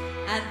huff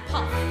and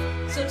puff.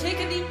 So take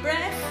a deep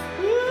breath.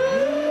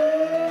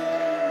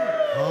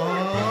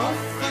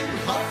 Huff and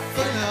huff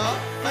and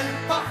huff and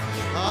puff,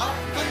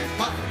 huff and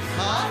puff,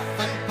 huff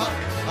and puff,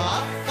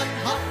 huff and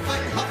huff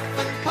and huff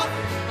and puff,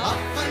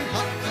 huff and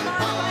huff and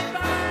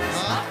puff,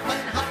 huff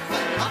and huff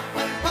and huff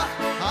and puff,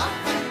 huff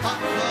and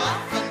puff,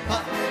 huff and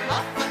puff,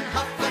 huff and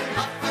huff and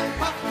huff and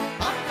puff,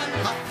 huff and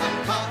huff and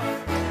puff.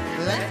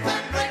 Left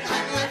hand, right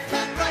hand, left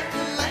hand, right,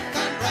 left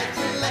hand, right,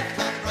 left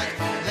hand, right,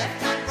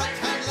 left hand, right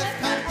hand, left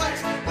hand, right,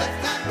 left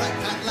hand, right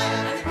hand,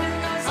 left.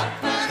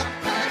 Up and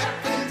up and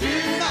up and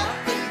down,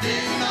 up and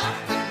down, up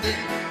and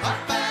down, up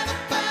and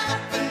up and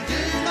up and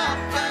down,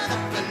 up and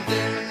up and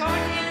down.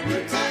 Accordion.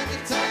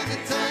 Turning,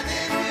 turning, turning,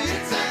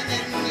 turning,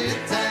 turning,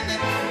 turning,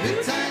 turning,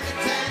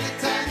 turning, turning,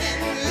 turning,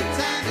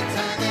 turning,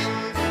 turning,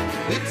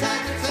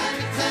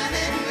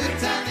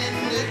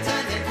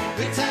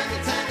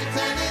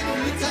 turning,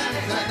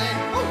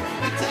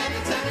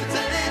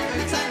 turning,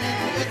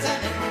 turning,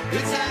 turning,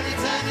 turning,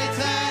 turning,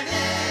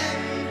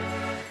 turning,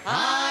 I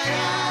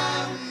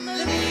am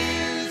the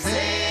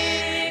music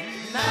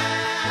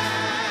man.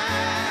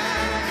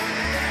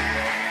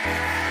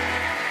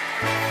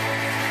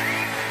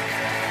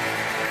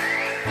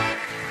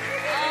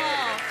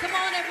 Oh, come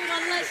on,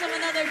 everyone. Let's have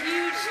another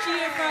huge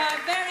cheer for our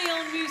very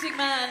own music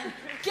man,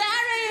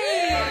 Gary.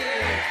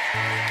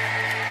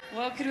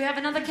 Well, could we have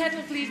another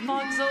kettle, please,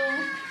 Bonzo?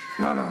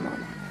 No.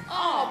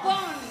 Oh,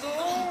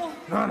 Bonzo!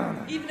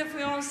 No. Even if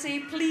we all say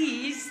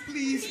please.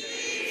 Please.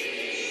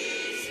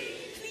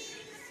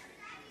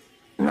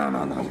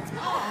 No.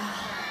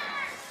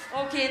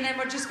 Okay, then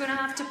we're just going to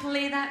have to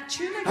play that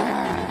tune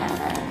again.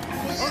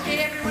 Okay,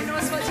 everyone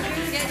knows what to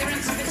do. Get your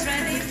instruments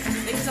ready.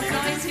 Make some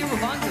noise here with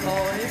Bonzo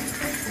Boy.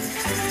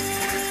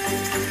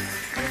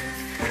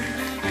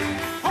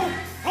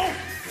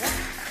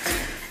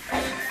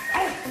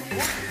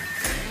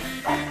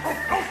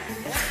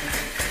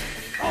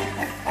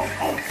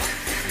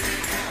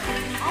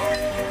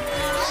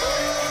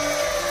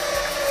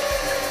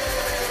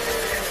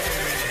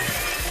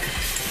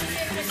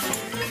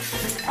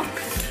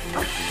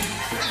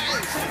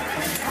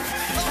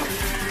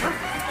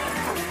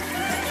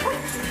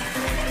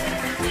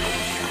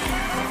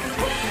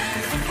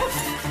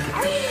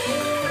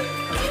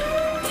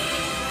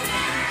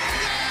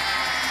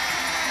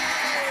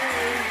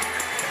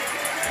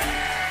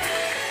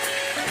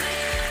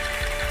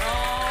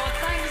 Oh,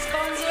 thanks,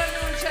 Bonzo.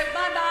 Everyone shout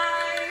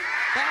bye-bye.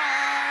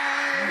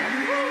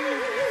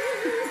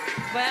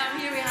 Well,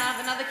 here we have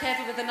another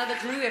kettle with another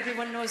clue.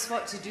 Everyone knows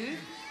what to do.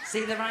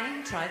 Say the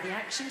rhyme, try the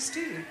actions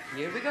too.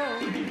 Here we go.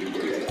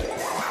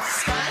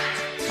 Stand,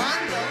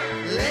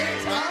 handle,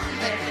 lift up,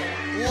 nickel.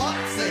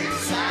 What's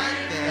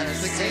inside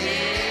the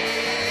cake?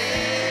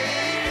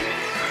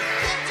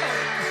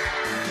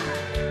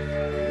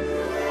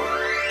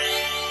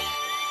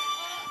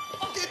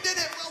 You did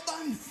it. Well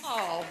done.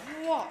 Oh,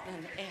 what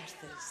on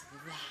earth is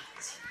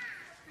that?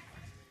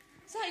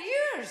 Is that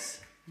yours?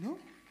 No.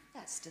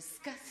 That's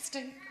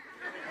disgusting.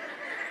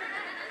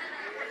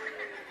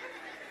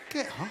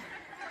 Get her.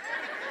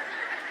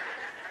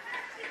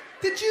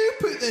 Did you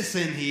put this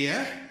in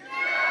here?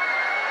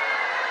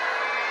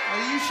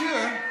 Are you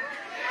sure?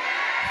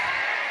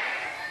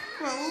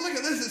 Well, look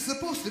at this. It's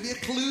supposed to be a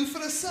clue for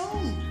a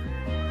song.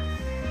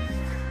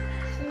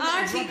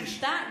 Artie, rubbish.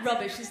 that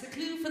rubbish is the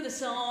clue for the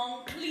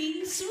song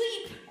Clean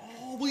Sweep.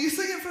 Oh, will you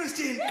sing it for us,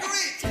 Jane?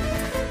 Great.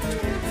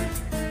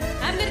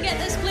 I'm going to get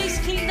this place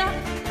cleaned up.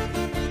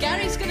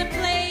 Gary's going to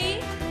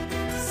play.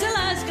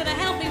 Scylla's going to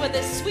help me with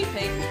this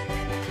sweeping.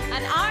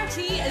 And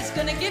Artie is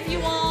going to give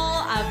you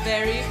all a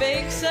very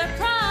big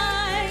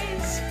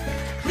surprise.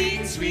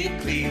 Clean sweep,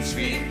 clean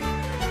sweep.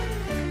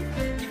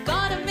 You've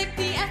got to make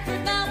the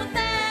effort now and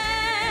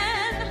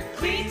then.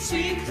 Clean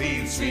sweep,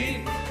 clean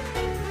sweep.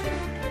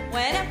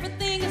 When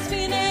everything is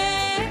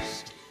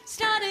finished,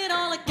 start it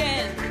all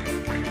again.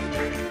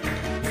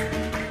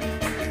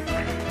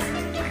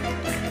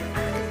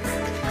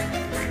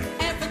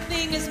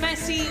 Everything is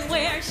messy,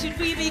 where should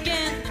we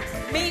begin?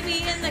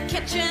 Maybe in the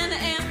kitchen,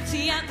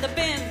 empty at the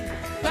bin.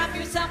 Grab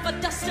yourself a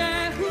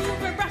duster,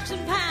 hoover, brush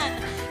and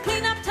pan.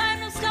 Clean up time,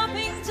 no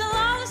stopping till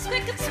all is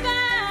spick and span.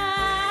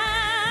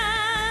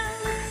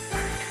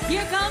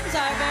 Here comes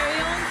our very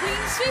own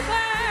clean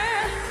sweeper.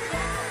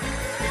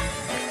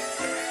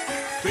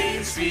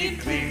 Clean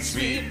sweep, clean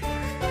sweep.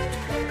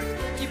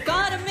 You've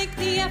got to make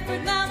the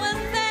effort now and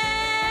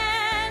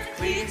then.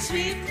 Clean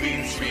sweep,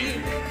 clean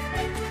sweep.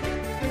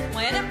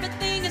 When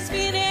everything is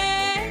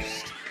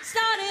finished,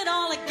 start it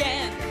all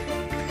again.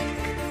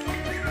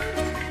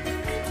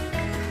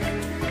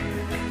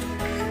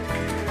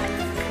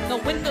 The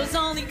windows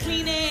only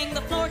cleaning,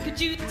 the floor could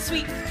you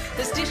sweep.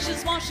 There's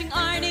dishes, washing,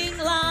 ironing,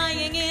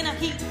 lying in a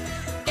heap.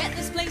 Get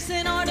this place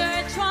in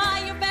order, try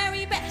your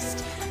very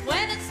best.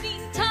 When it's neat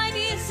and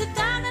tidy, sit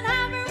down and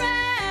have a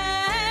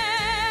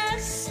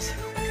rest.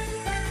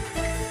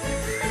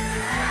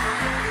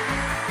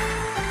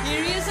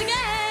 Here he is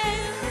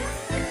again.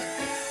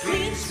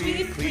 Clean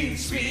sweep, clean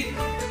sweep.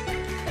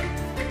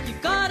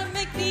 You've got to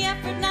make the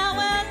effort now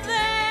and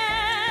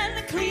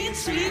then. Clean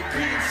sweep,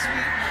 clean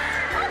sweep.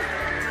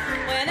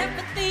 When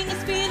everything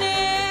is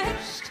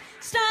finished,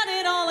 start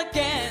it all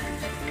again.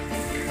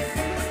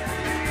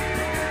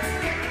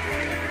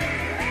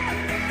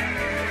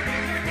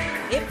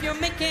 If you're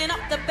making up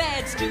the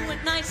beds, do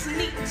it nice and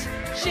neat.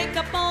 Shake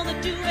up all the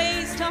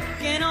duvets, tuck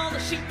in all the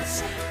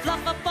sheets.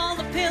 Fluff up all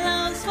the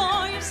pillows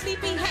for your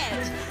sleeping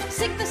head.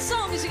 Sing the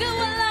song as you go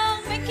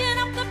along, making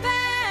up the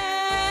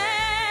beds.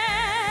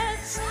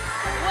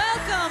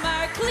 Welcome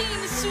our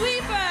clean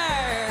sweeper.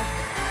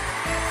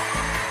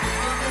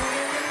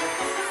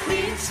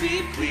 Clean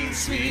sweep, clean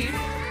sweep.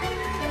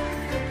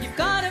 You've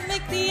got to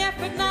make the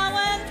effort now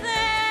and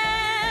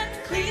then.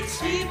 Clean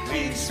sweep,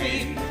 clean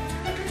sweep.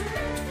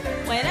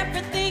 When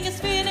everything is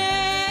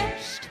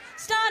finished,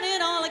 start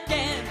it all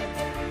again.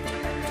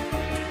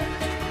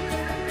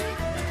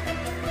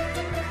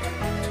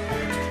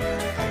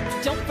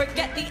 Don't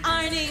forget the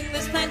ironing,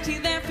 there's plenty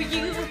there for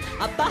you.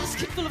 A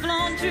basket full of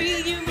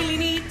laundry you really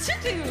need to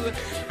do.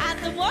 Add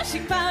the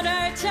washing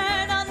powder,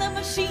 turn on the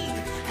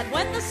machine. And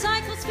when the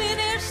cycle's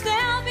finished,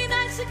 they'll be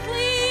nice and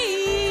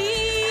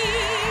clean.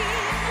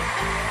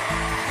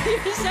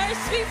 Here's our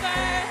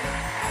sweeper.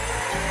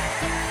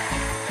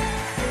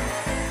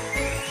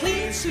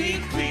 Clean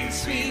sweep, clean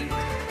sweep.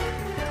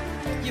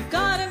 You've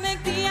got to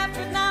make the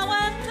effort now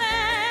and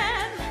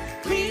then.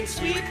 Clean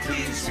sweep,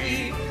 clean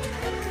sweep.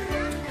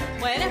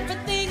 When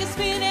everything is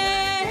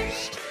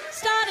finished,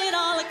 start it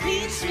all a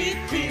clean sweep,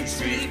 Clean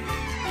sweep.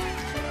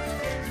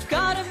 You've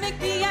got to make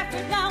the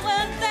effort now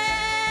and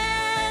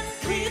then.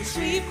 Clean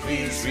sweep,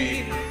 clean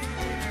sweep.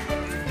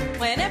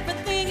 When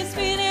everything is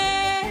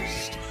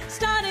finished,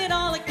 start it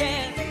all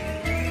again.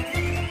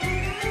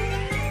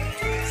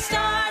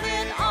 Start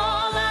it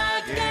all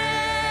again.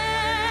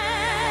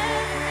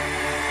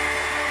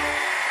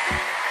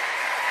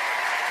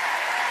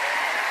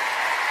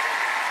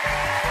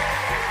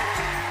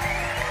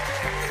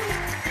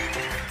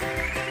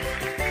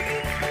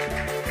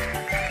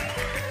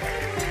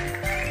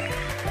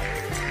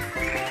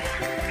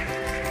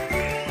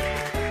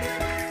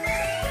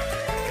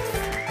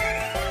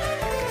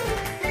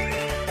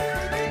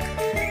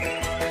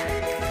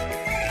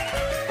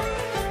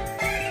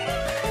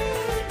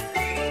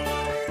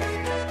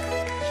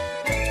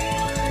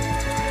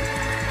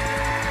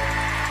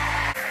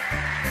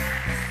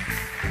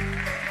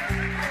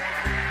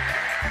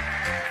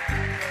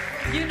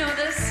 You know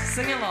this,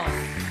 sing along.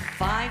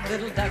 5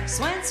 little ducks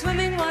went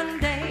swimming one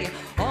day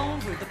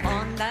over the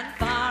pond and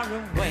far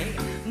away.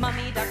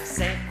 Mummy duck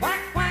said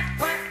quack, quack,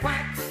 quack,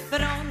 quack,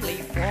 but only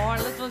 4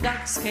 little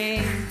ducks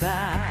came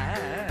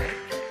back.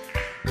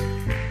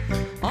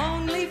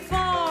 Only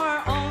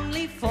 4,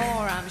 only 4.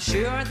 I'm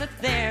sure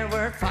that there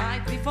were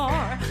 5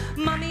 before.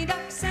 Mummy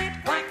duck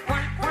said quack,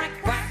 quack, quack,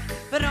 quack,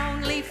 but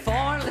only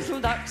 4 little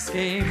ducks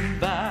came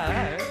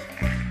back.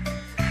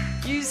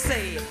 You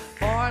say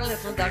 4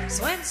 little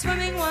ducks went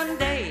swimming one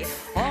day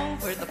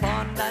over the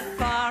pond and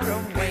far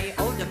away.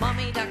 Oh, the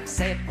mummy duck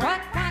said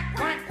quack, quack,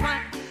 quack,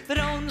 quack, but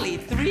only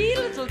 3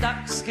 little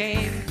ducks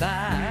came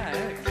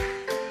back.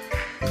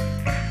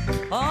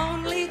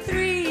 Only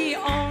 3,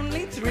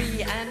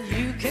 and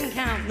you can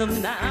count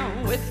them now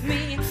with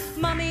me.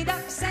 Mummy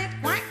duck said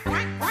quack,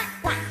 quack, quack,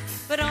 quack,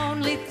 but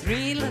only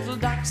 3 little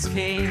ducks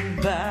came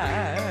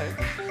back.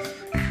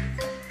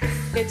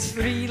 It's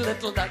 3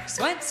 little ducks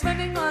went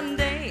swimming one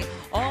day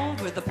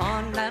over the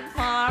pond and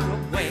far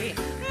away.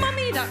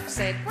 Mummy duck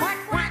said quack,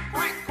 quack,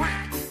 quack,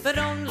 quack, but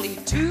only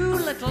 2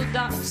 little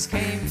ducks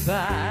came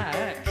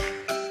back.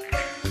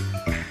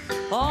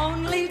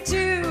 Only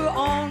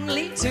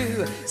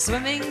 2,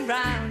 swimming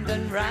round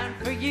and round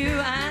for you.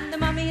 And the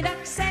mummy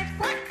duck said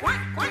quack,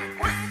 quack, quack,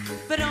 quack,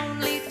 but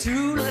only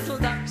 2 little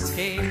ducks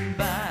came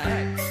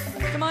back.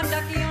 Come on,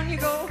 ducky, on you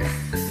go.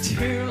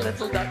 2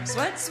 little ducks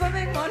went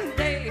swimming one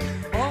day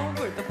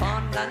over the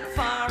pond and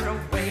far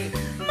away.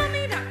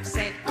 Mummy duck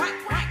said quack,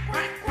 quack,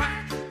 quack,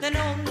 quack, then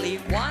only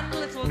 1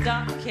 little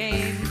duck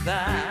came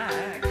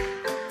back.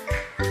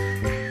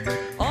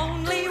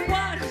 Only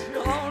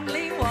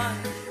one,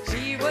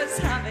 she was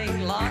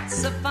having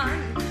lots of fun.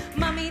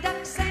 Mummy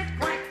duck said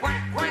quack,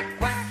 quack, quack,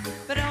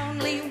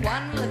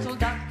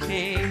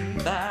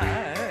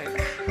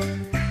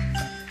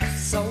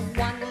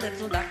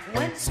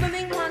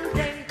 swimming one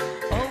day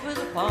over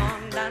the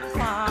pond and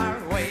far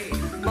away.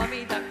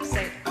 Mummy duck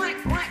said quack,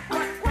 quack,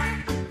 quack,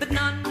 quack, but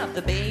none of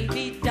the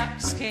baby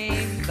ducks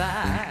came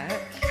back.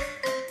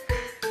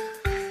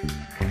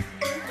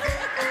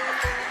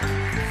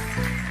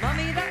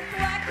 Mummy duck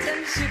quacked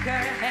and shook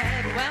her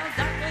head. Well,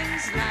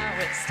 ducklings, now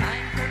it's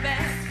time for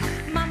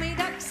bed. Mummy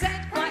duck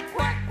said quack,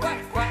 quack,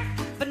 quack, quack,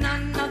 but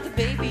none of the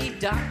baby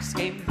ducks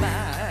came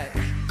back.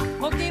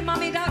 Okay,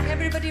 Mummy duck,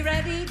 everybody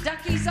ready?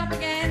 Duckies up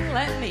again,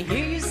 let me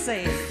hear you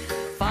say.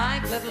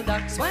 5 little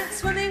ducks went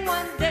swimming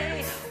one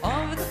day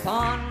over the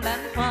pond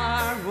and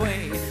far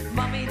away.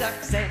 Mummy duck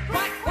said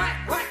quack, quack,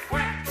 quack,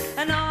 quack,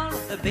 and all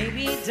of the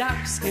baby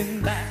ducks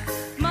came back.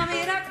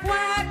 Mummy duck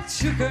quacked,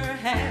 shook her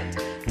head.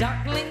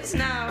 Ducklings,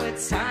 now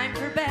it's time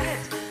for bed.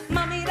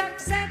 Mummy duck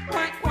said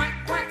quack, quack,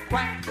 quack,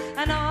 quack,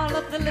 and all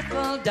of the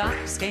little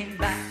ducks came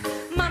back.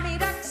 Mummy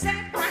duck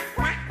said quack,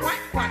 quack, quack,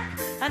 quack,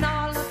 and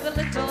all of the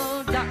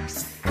little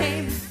ducks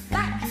came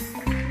back.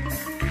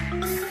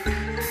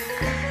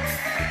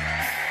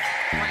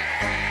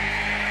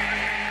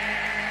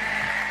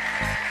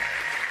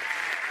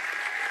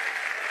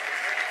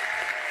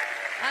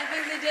 I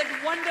think they did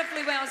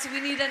wonderfully well, so we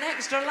need an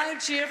extra loud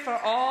cheer for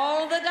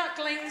all the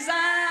ducklings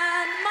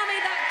and Mummy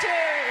Duck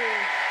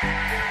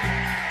too.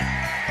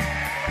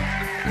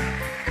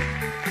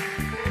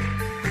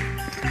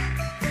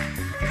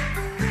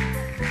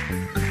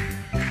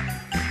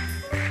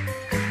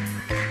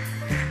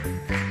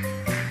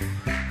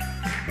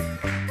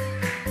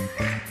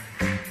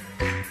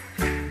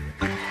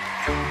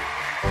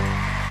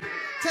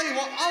 Tell you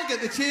what, I'll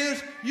get the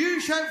cheers. You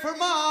shout for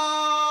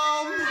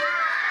Mom.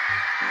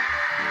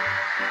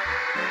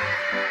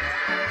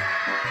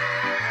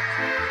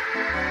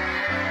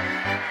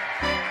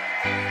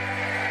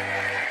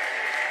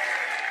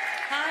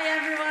 Hi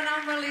everyone,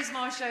 I'm Willie's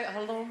Ma. Shout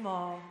hello,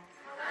 Ma.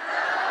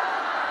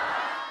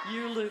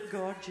 You look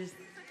gorgeous.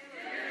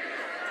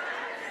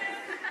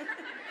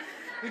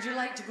 Would you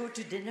like to go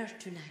to dinner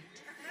tonight?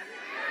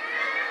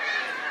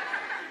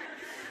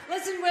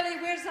 Listen, Willie,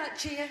 where's that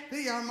chair? There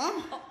you are,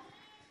 Mum. Oh.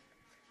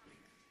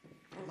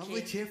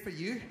 Lovely Okay. chair for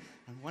you,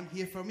 and one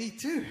here for me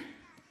too.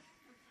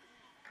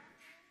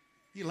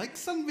 You like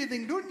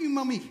sunbathing, don't you,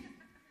 Mummy?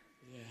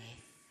 Yes.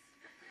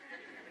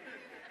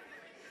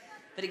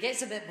 But it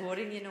gets a bit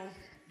boring, you know.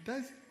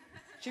 Does?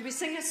 Should we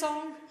sing a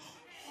song?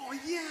 Oh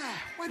yeah.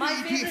 Why My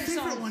don't you do your favourite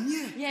favourite song. one?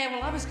 Yeah. Yeah,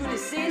 well, I was going to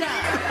say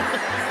that.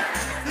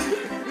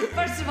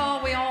 First of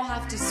all, we all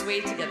have to sway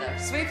together.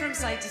 Sway from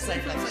side to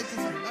side. That's like this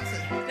one, that's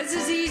it. This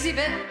is the easy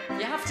bit.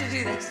 You have to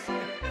do this.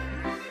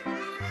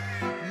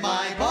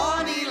 My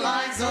body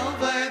lies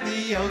over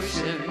the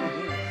ocean.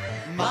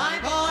 My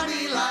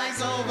body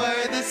lies over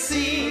the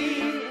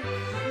sea.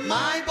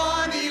 My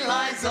body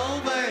lies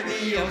over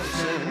the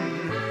ocean.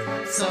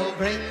 So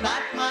bring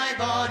back my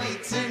body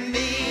to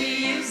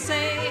me. You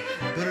say,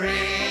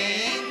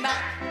 Bring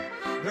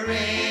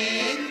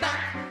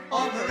back,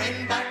 oh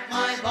bring back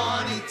my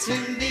body to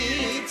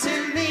me, to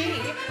me.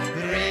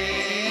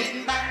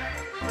 Bring back,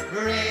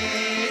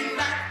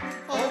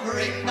 oh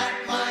bring back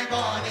my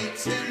body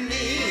to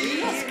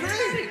me. that's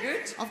very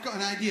good. I've got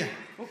an idea.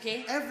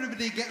 Okay.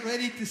 Everybody get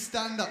ready to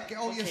stand up. Get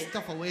all your Okay.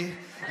 stuff away and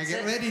That's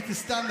get it. ready to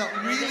stand up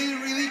really,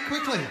 really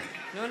quickly.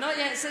 No, not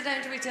yet. Sit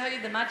down till we tell you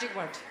the magic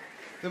word.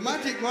 The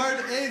magic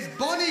word is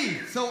Bonnie.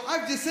 So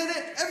I've just said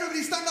it.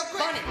 Everybody stand up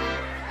quick. Bonnie.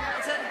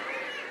 That's it.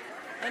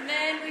 And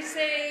then we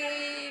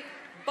say,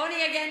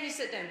 Bonnie again, you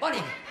sit down.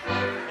 Bonnie.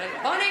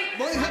 Right. Bonnie.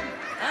 Bonnie.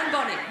 And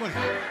Bonnie. Bonnie.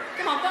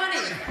 Come on, Bonnie.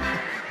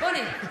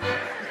 Bonnie.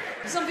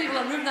 Some people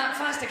are moving that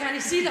fast, I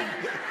can't see them.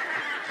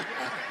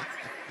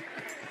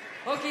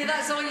 Okay,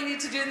 that's all you need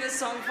to do in this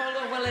song.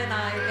 Follow Willie and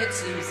I.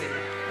 It's easy.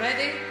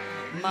 Ready?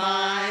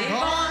 My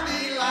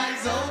body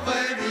lies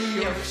over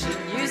the ocean.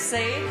 You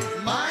say,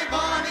 My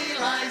body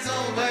lies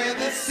over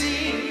the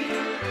sea.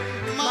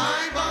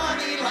 My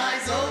body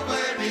lies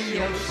over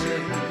the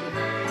ocean.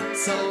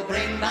 So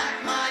bring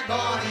back my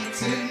body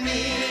to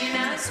me.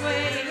 now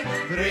sway.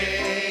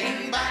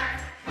 Bring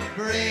back,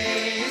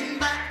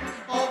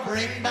 oh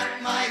bring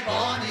back my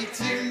body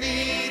to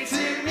me,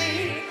 to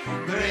me.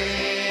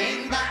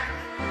 Bring back,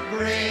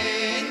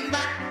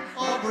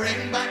 oh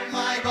bring back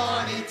my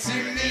body to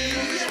me.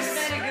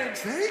 Very good.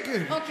 Very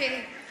good.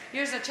 Okay,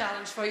 here's a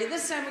challenge for you.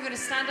 This time we're going to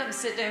stand up and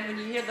sit down when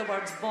you hear the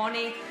words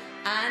Bonnie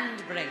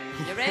and bring.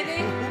 You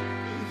ready?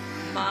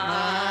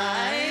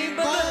 My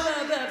Mom.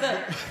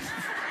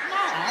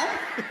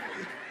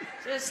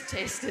 Just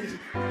tasting.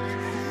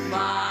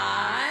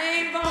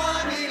 My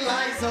Body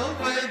lies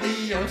over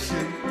the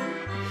ocean.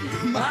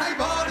 My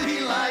body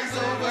lies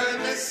over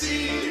the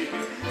sea.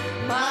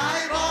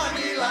 My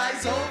body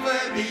lies over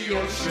the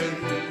ocean.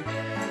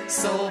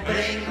 So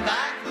bring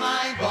back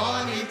my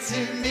body to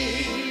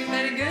me.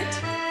 Very good.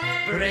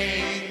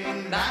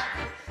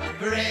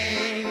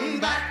 Bring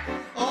back,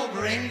 oh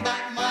bring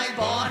back my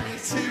body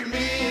to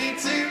me,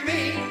 to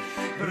me.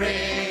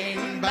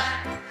 Bring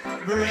back,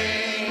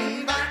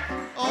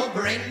 oh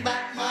bring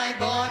back my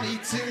body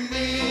to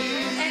me.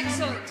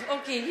 Excellent.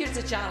 Okay, here's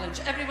the challenge.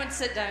 Everyone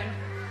sit down.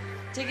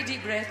 Take a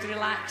deep breath,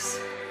 relax.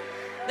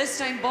 This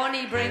time,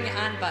 Bonnie, bring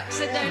Anne back.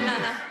 Sit down,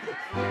 Nana.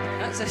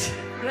 That's it.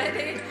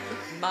 Ready?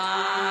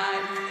 My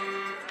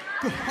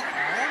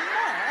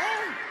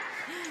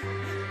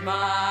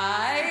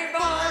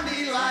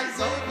Bonnie lies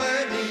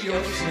over the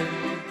ocean.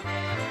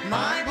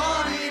 My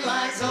Bonnie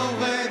lies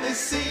over the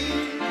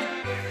sea.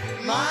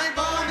 My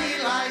Bonnie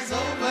lies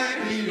over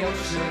the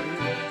ocean.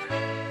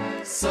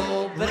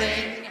 So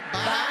bring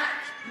back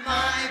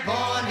my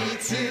Bonnie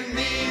to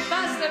me.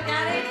 faster,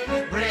 Gary.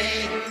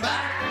 Bring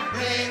back,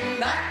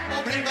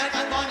 oh bring back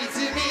my Bonnie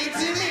to me,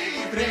 to me.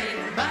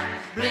 Bring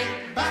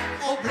back,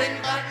 oh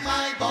bring back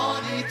my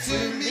Bonnie to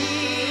me.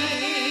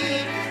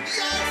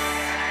 Yes!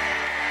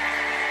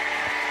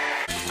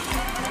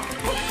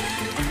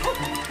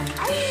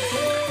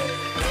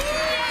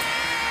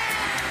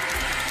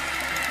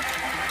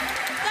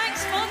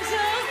 Thanks,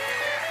 Monzo.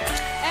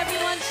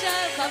 Everyone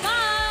shout bye-bye.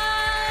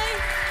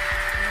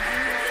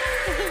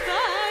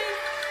 Bye.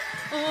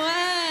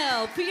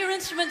 Well, put your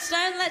instruments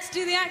down. Let's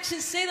do the action,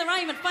 say the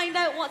rhyme, and find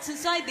out what's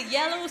inside the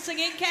yellow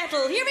singing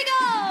kettle. Here we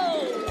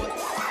go.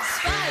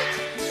 Spout,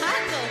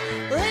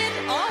 handle, lid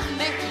of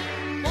Mickey.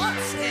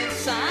 What's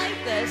inside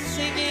the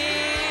singing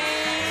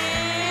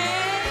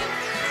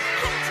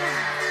kettle?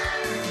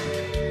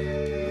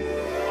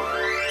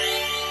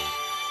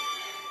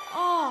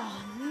 Oh,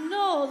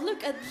 no,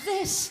 look at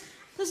this.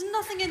 There's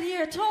nothing in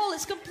here at all.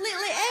 It's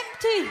completely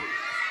empty.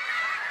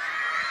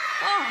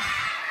 Oh,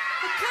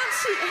 I can't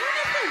see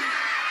anything.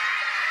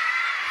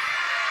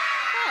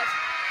 What?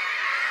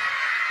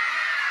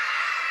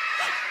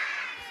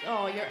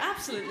 Oh, you're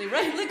absolutely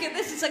right. Look at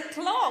this. It's a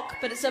clock,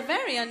 but it's a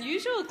very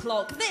unusual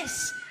clock.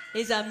 This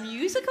is a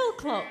musical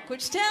clock,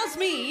 which tells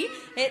me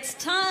it's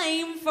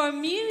time for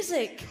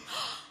music.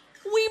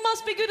 We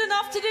must be good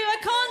enough to do a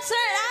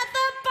concert at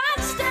the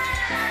bandstand.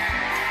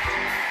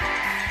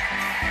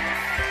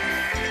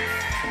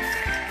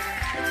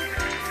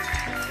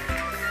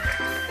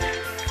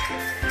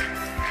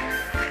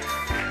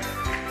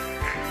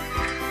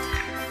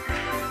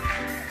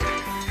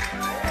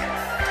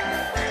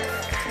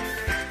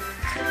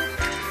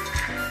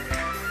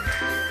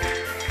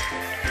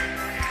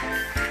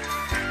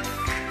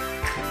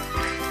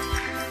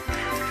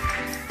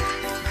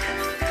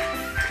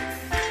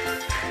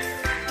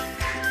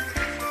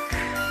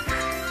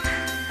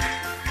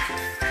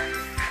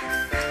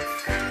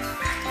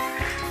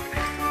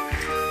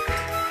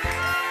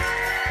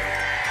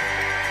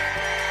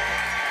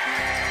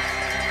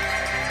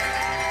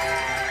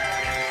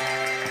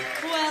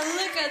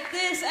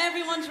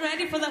 Everyone's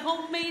ready for the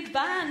homemade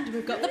band.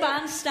 We've got the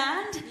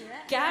bandstand. Yeah.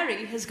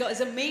 Gary has got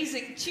his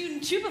amazing tune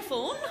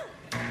tubaphone.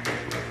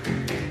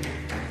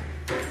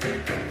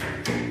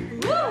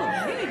 Woo,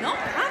 hey, not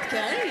bad,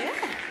 Gary,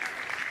 yeah.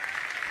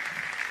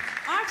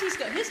 Artie's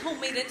got his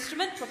homemade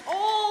instrument from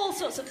all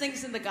sorts of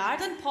things in the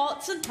garden.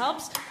 Pots and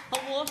tubs, a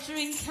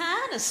watering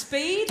can, a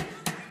spade,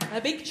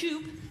 a big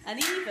tube, and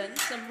even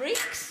some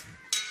rakes.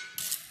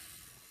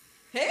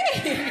 Hey,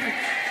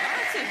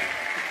 Artie.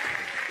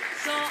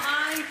 So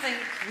I think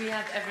we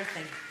have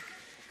everything,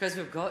 because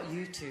we've got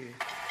you two.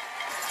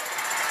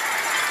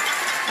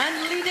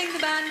 And leading the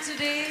band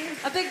today,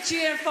 a big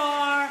cheer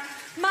for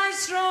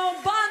Maestro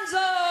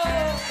Bonzo!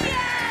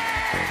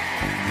 Yeah!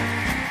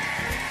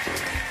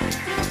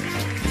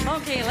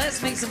 Okay, let's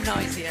make some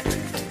noise here.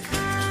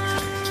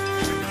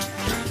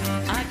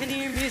 I can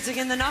hear music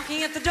in the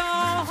knocking at the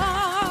door,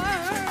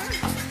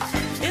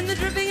 in the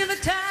dripping of a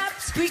tap,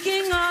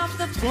 squeaking off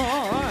the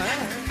floor.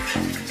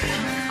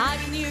 I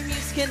can hear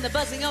music in the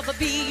buzzing of a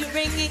bee,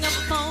 ringing of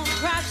a phone,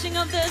 crashing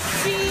of the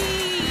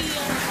sea.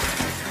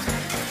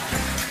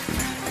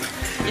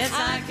 Yes,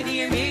 I can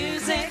hear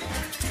music.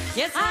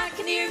 Yes, I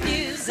can hear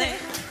music.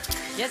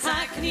 Yes,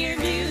 I can hear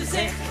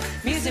music.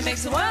 Music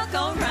makes the world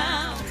go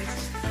round.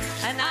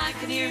 And I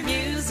can hear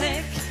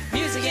music.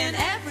 Music in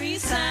every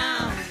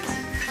sound.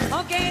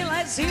 Okay,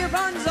 let's hear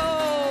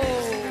Bonzo.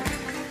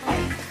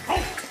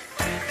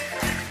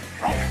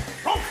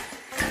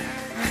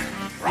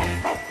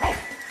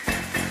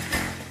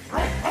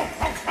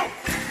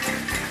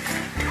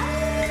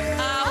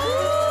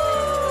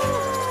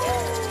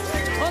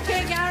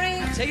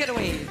 Take it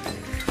away.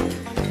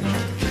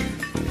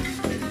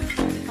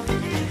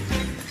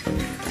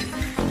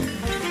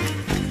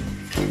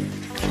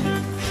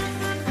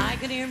 I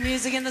can hear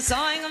music in the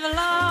sawing of a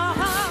log,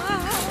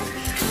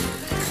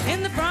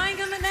 in the frying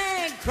of an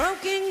egg,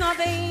 croaking of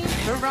a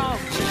frog.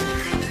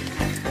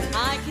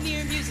 I can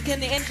hear music in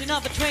the engine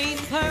of a train,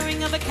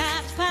 purring of a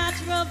cat,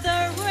 patter of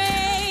the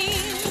rain.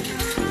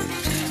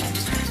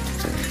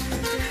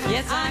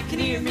 Yes, I can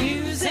hear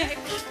music.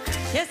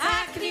 Yes,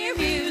 I can hear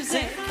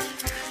music.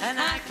 And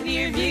I can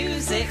hear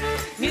music.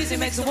 Music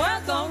makes the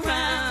world go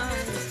round.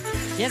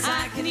 Yes,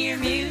 I can hear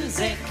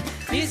music.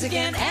 Music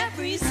in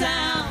every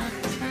sound.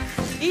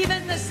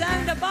 Even the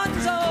sound of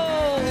Bonzo.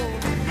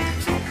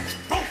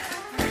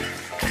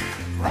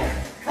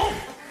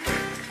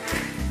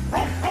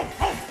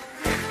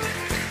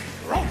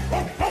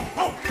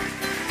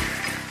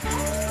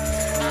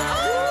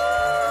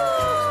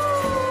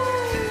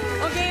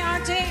 Okay,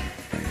 Artie.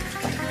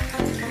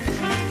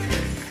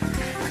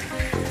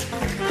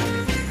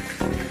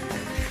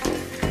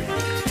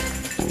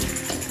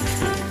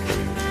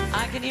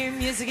 can hear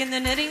music in the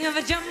knitting of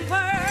a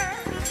jumper,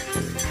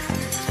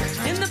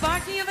 in the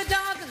barking of a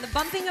dog and the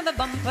bumping of a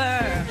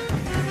bumper.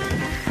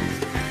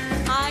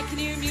 I can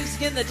hear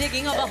music in the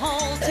digging of a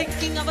hole,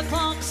 ticking of a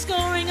clock,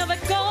 scoring of a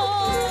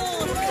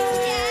goal.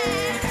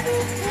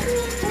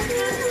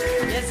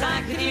 Yes,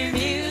 I can hear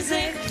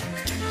music.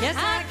 Yes,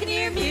 I can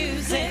hear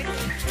music.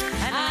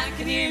 And I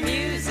can hear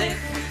music.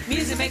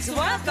 Music makes the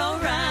world go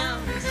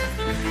round.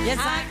 Yes,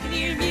 I can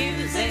hear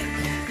music.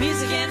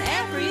 Music in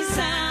every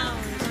sound.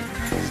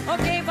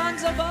 Okay,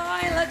 Bonzo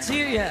boy, let's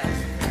hear ya.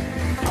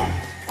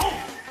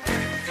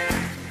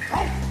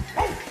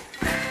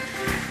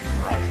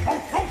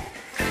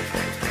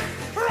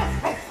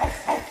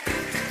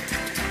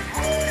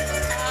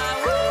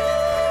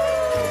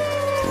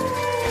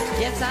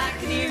 Yes, I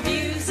can hear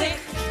music.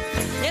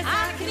 Yes,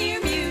 I can hear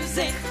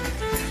music.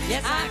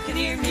 Yes, I can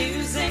hear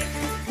music.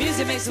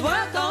 Music makes the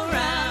world go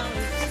round.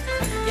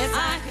 Yes,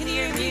 I can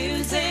hear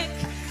music.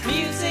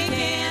 Music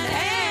in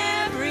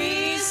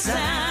every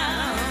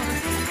sound.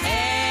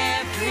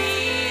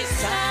 Every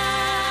sound.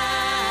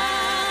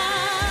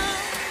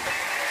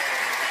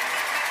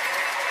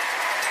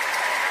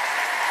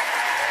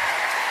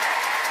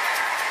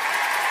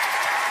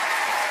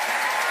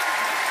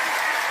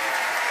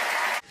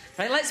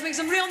 Right, let's make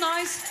some real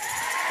noise.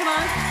 Come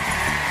on.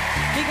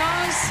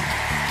 Because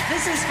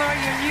this is for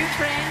your new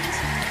friend,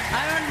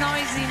 our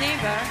noisy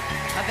neighbour.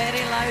 A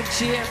very loud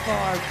cheer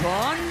for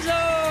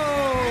Bonzo.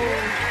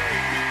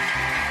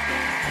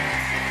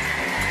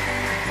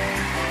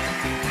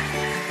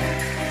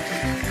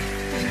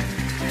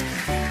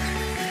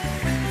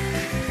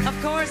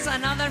 Of course,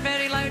 another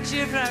very loud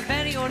cheer for our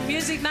very own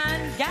music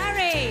man,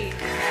 Gary.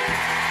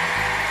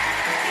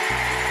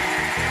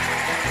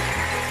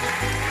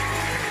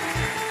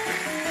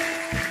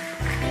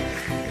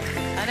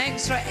 An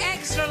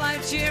extra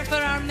loud cheer for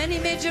our mini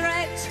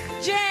majorette,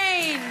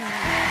 Jane.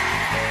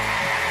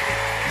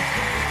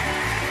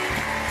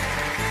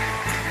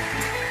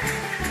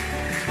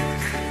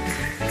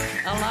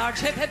 A large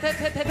hip hip hip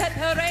hip hip hip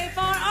hooray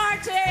for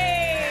Artie.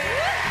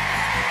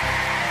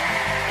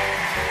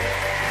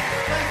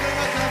 Thank you very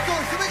much. And of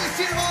course, the biggest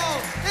cheer of all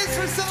is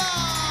for Salah.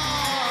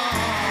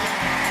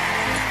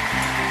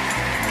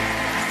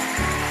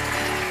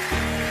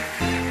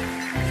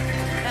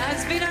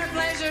 It's been our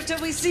pleasure till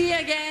we see you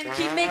again.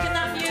 Keep making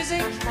that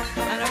music.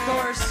 And of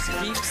course,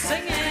 keep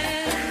singing.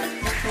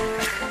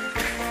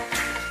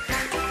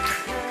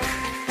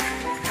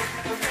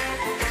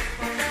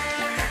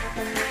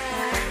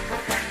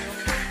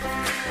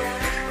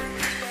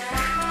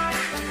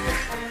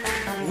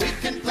 We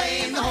can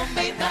play in the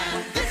homemade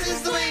band. This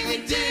is the way we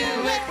do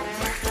it.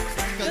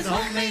 'Cause the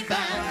homemade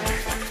band.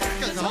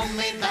 'Cause the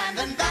homemade band,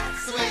 and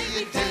that's the way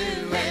you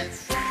do it.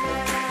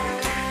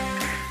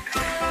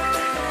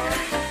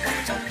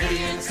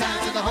 Hear the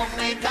sound of the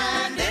homemade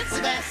band. It's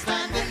the best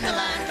band in the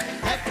land.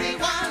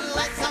 Everyone,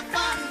 let's have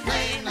fun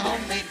playing the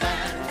homemade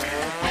band.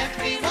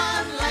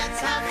 Everyone, let's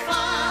have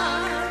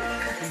fun.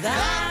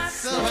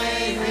 That's the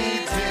way we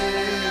do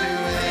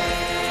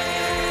it.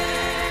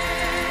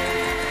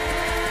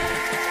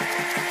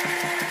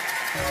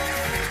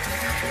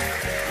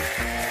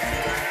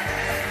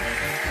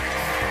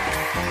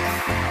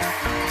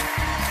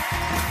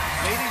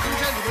 Ladies and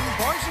gentlemen,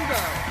 boys and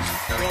girls,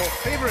 your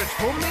favourite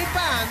homemade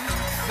band,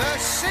 the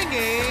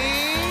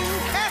Singing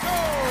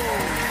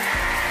Kettle.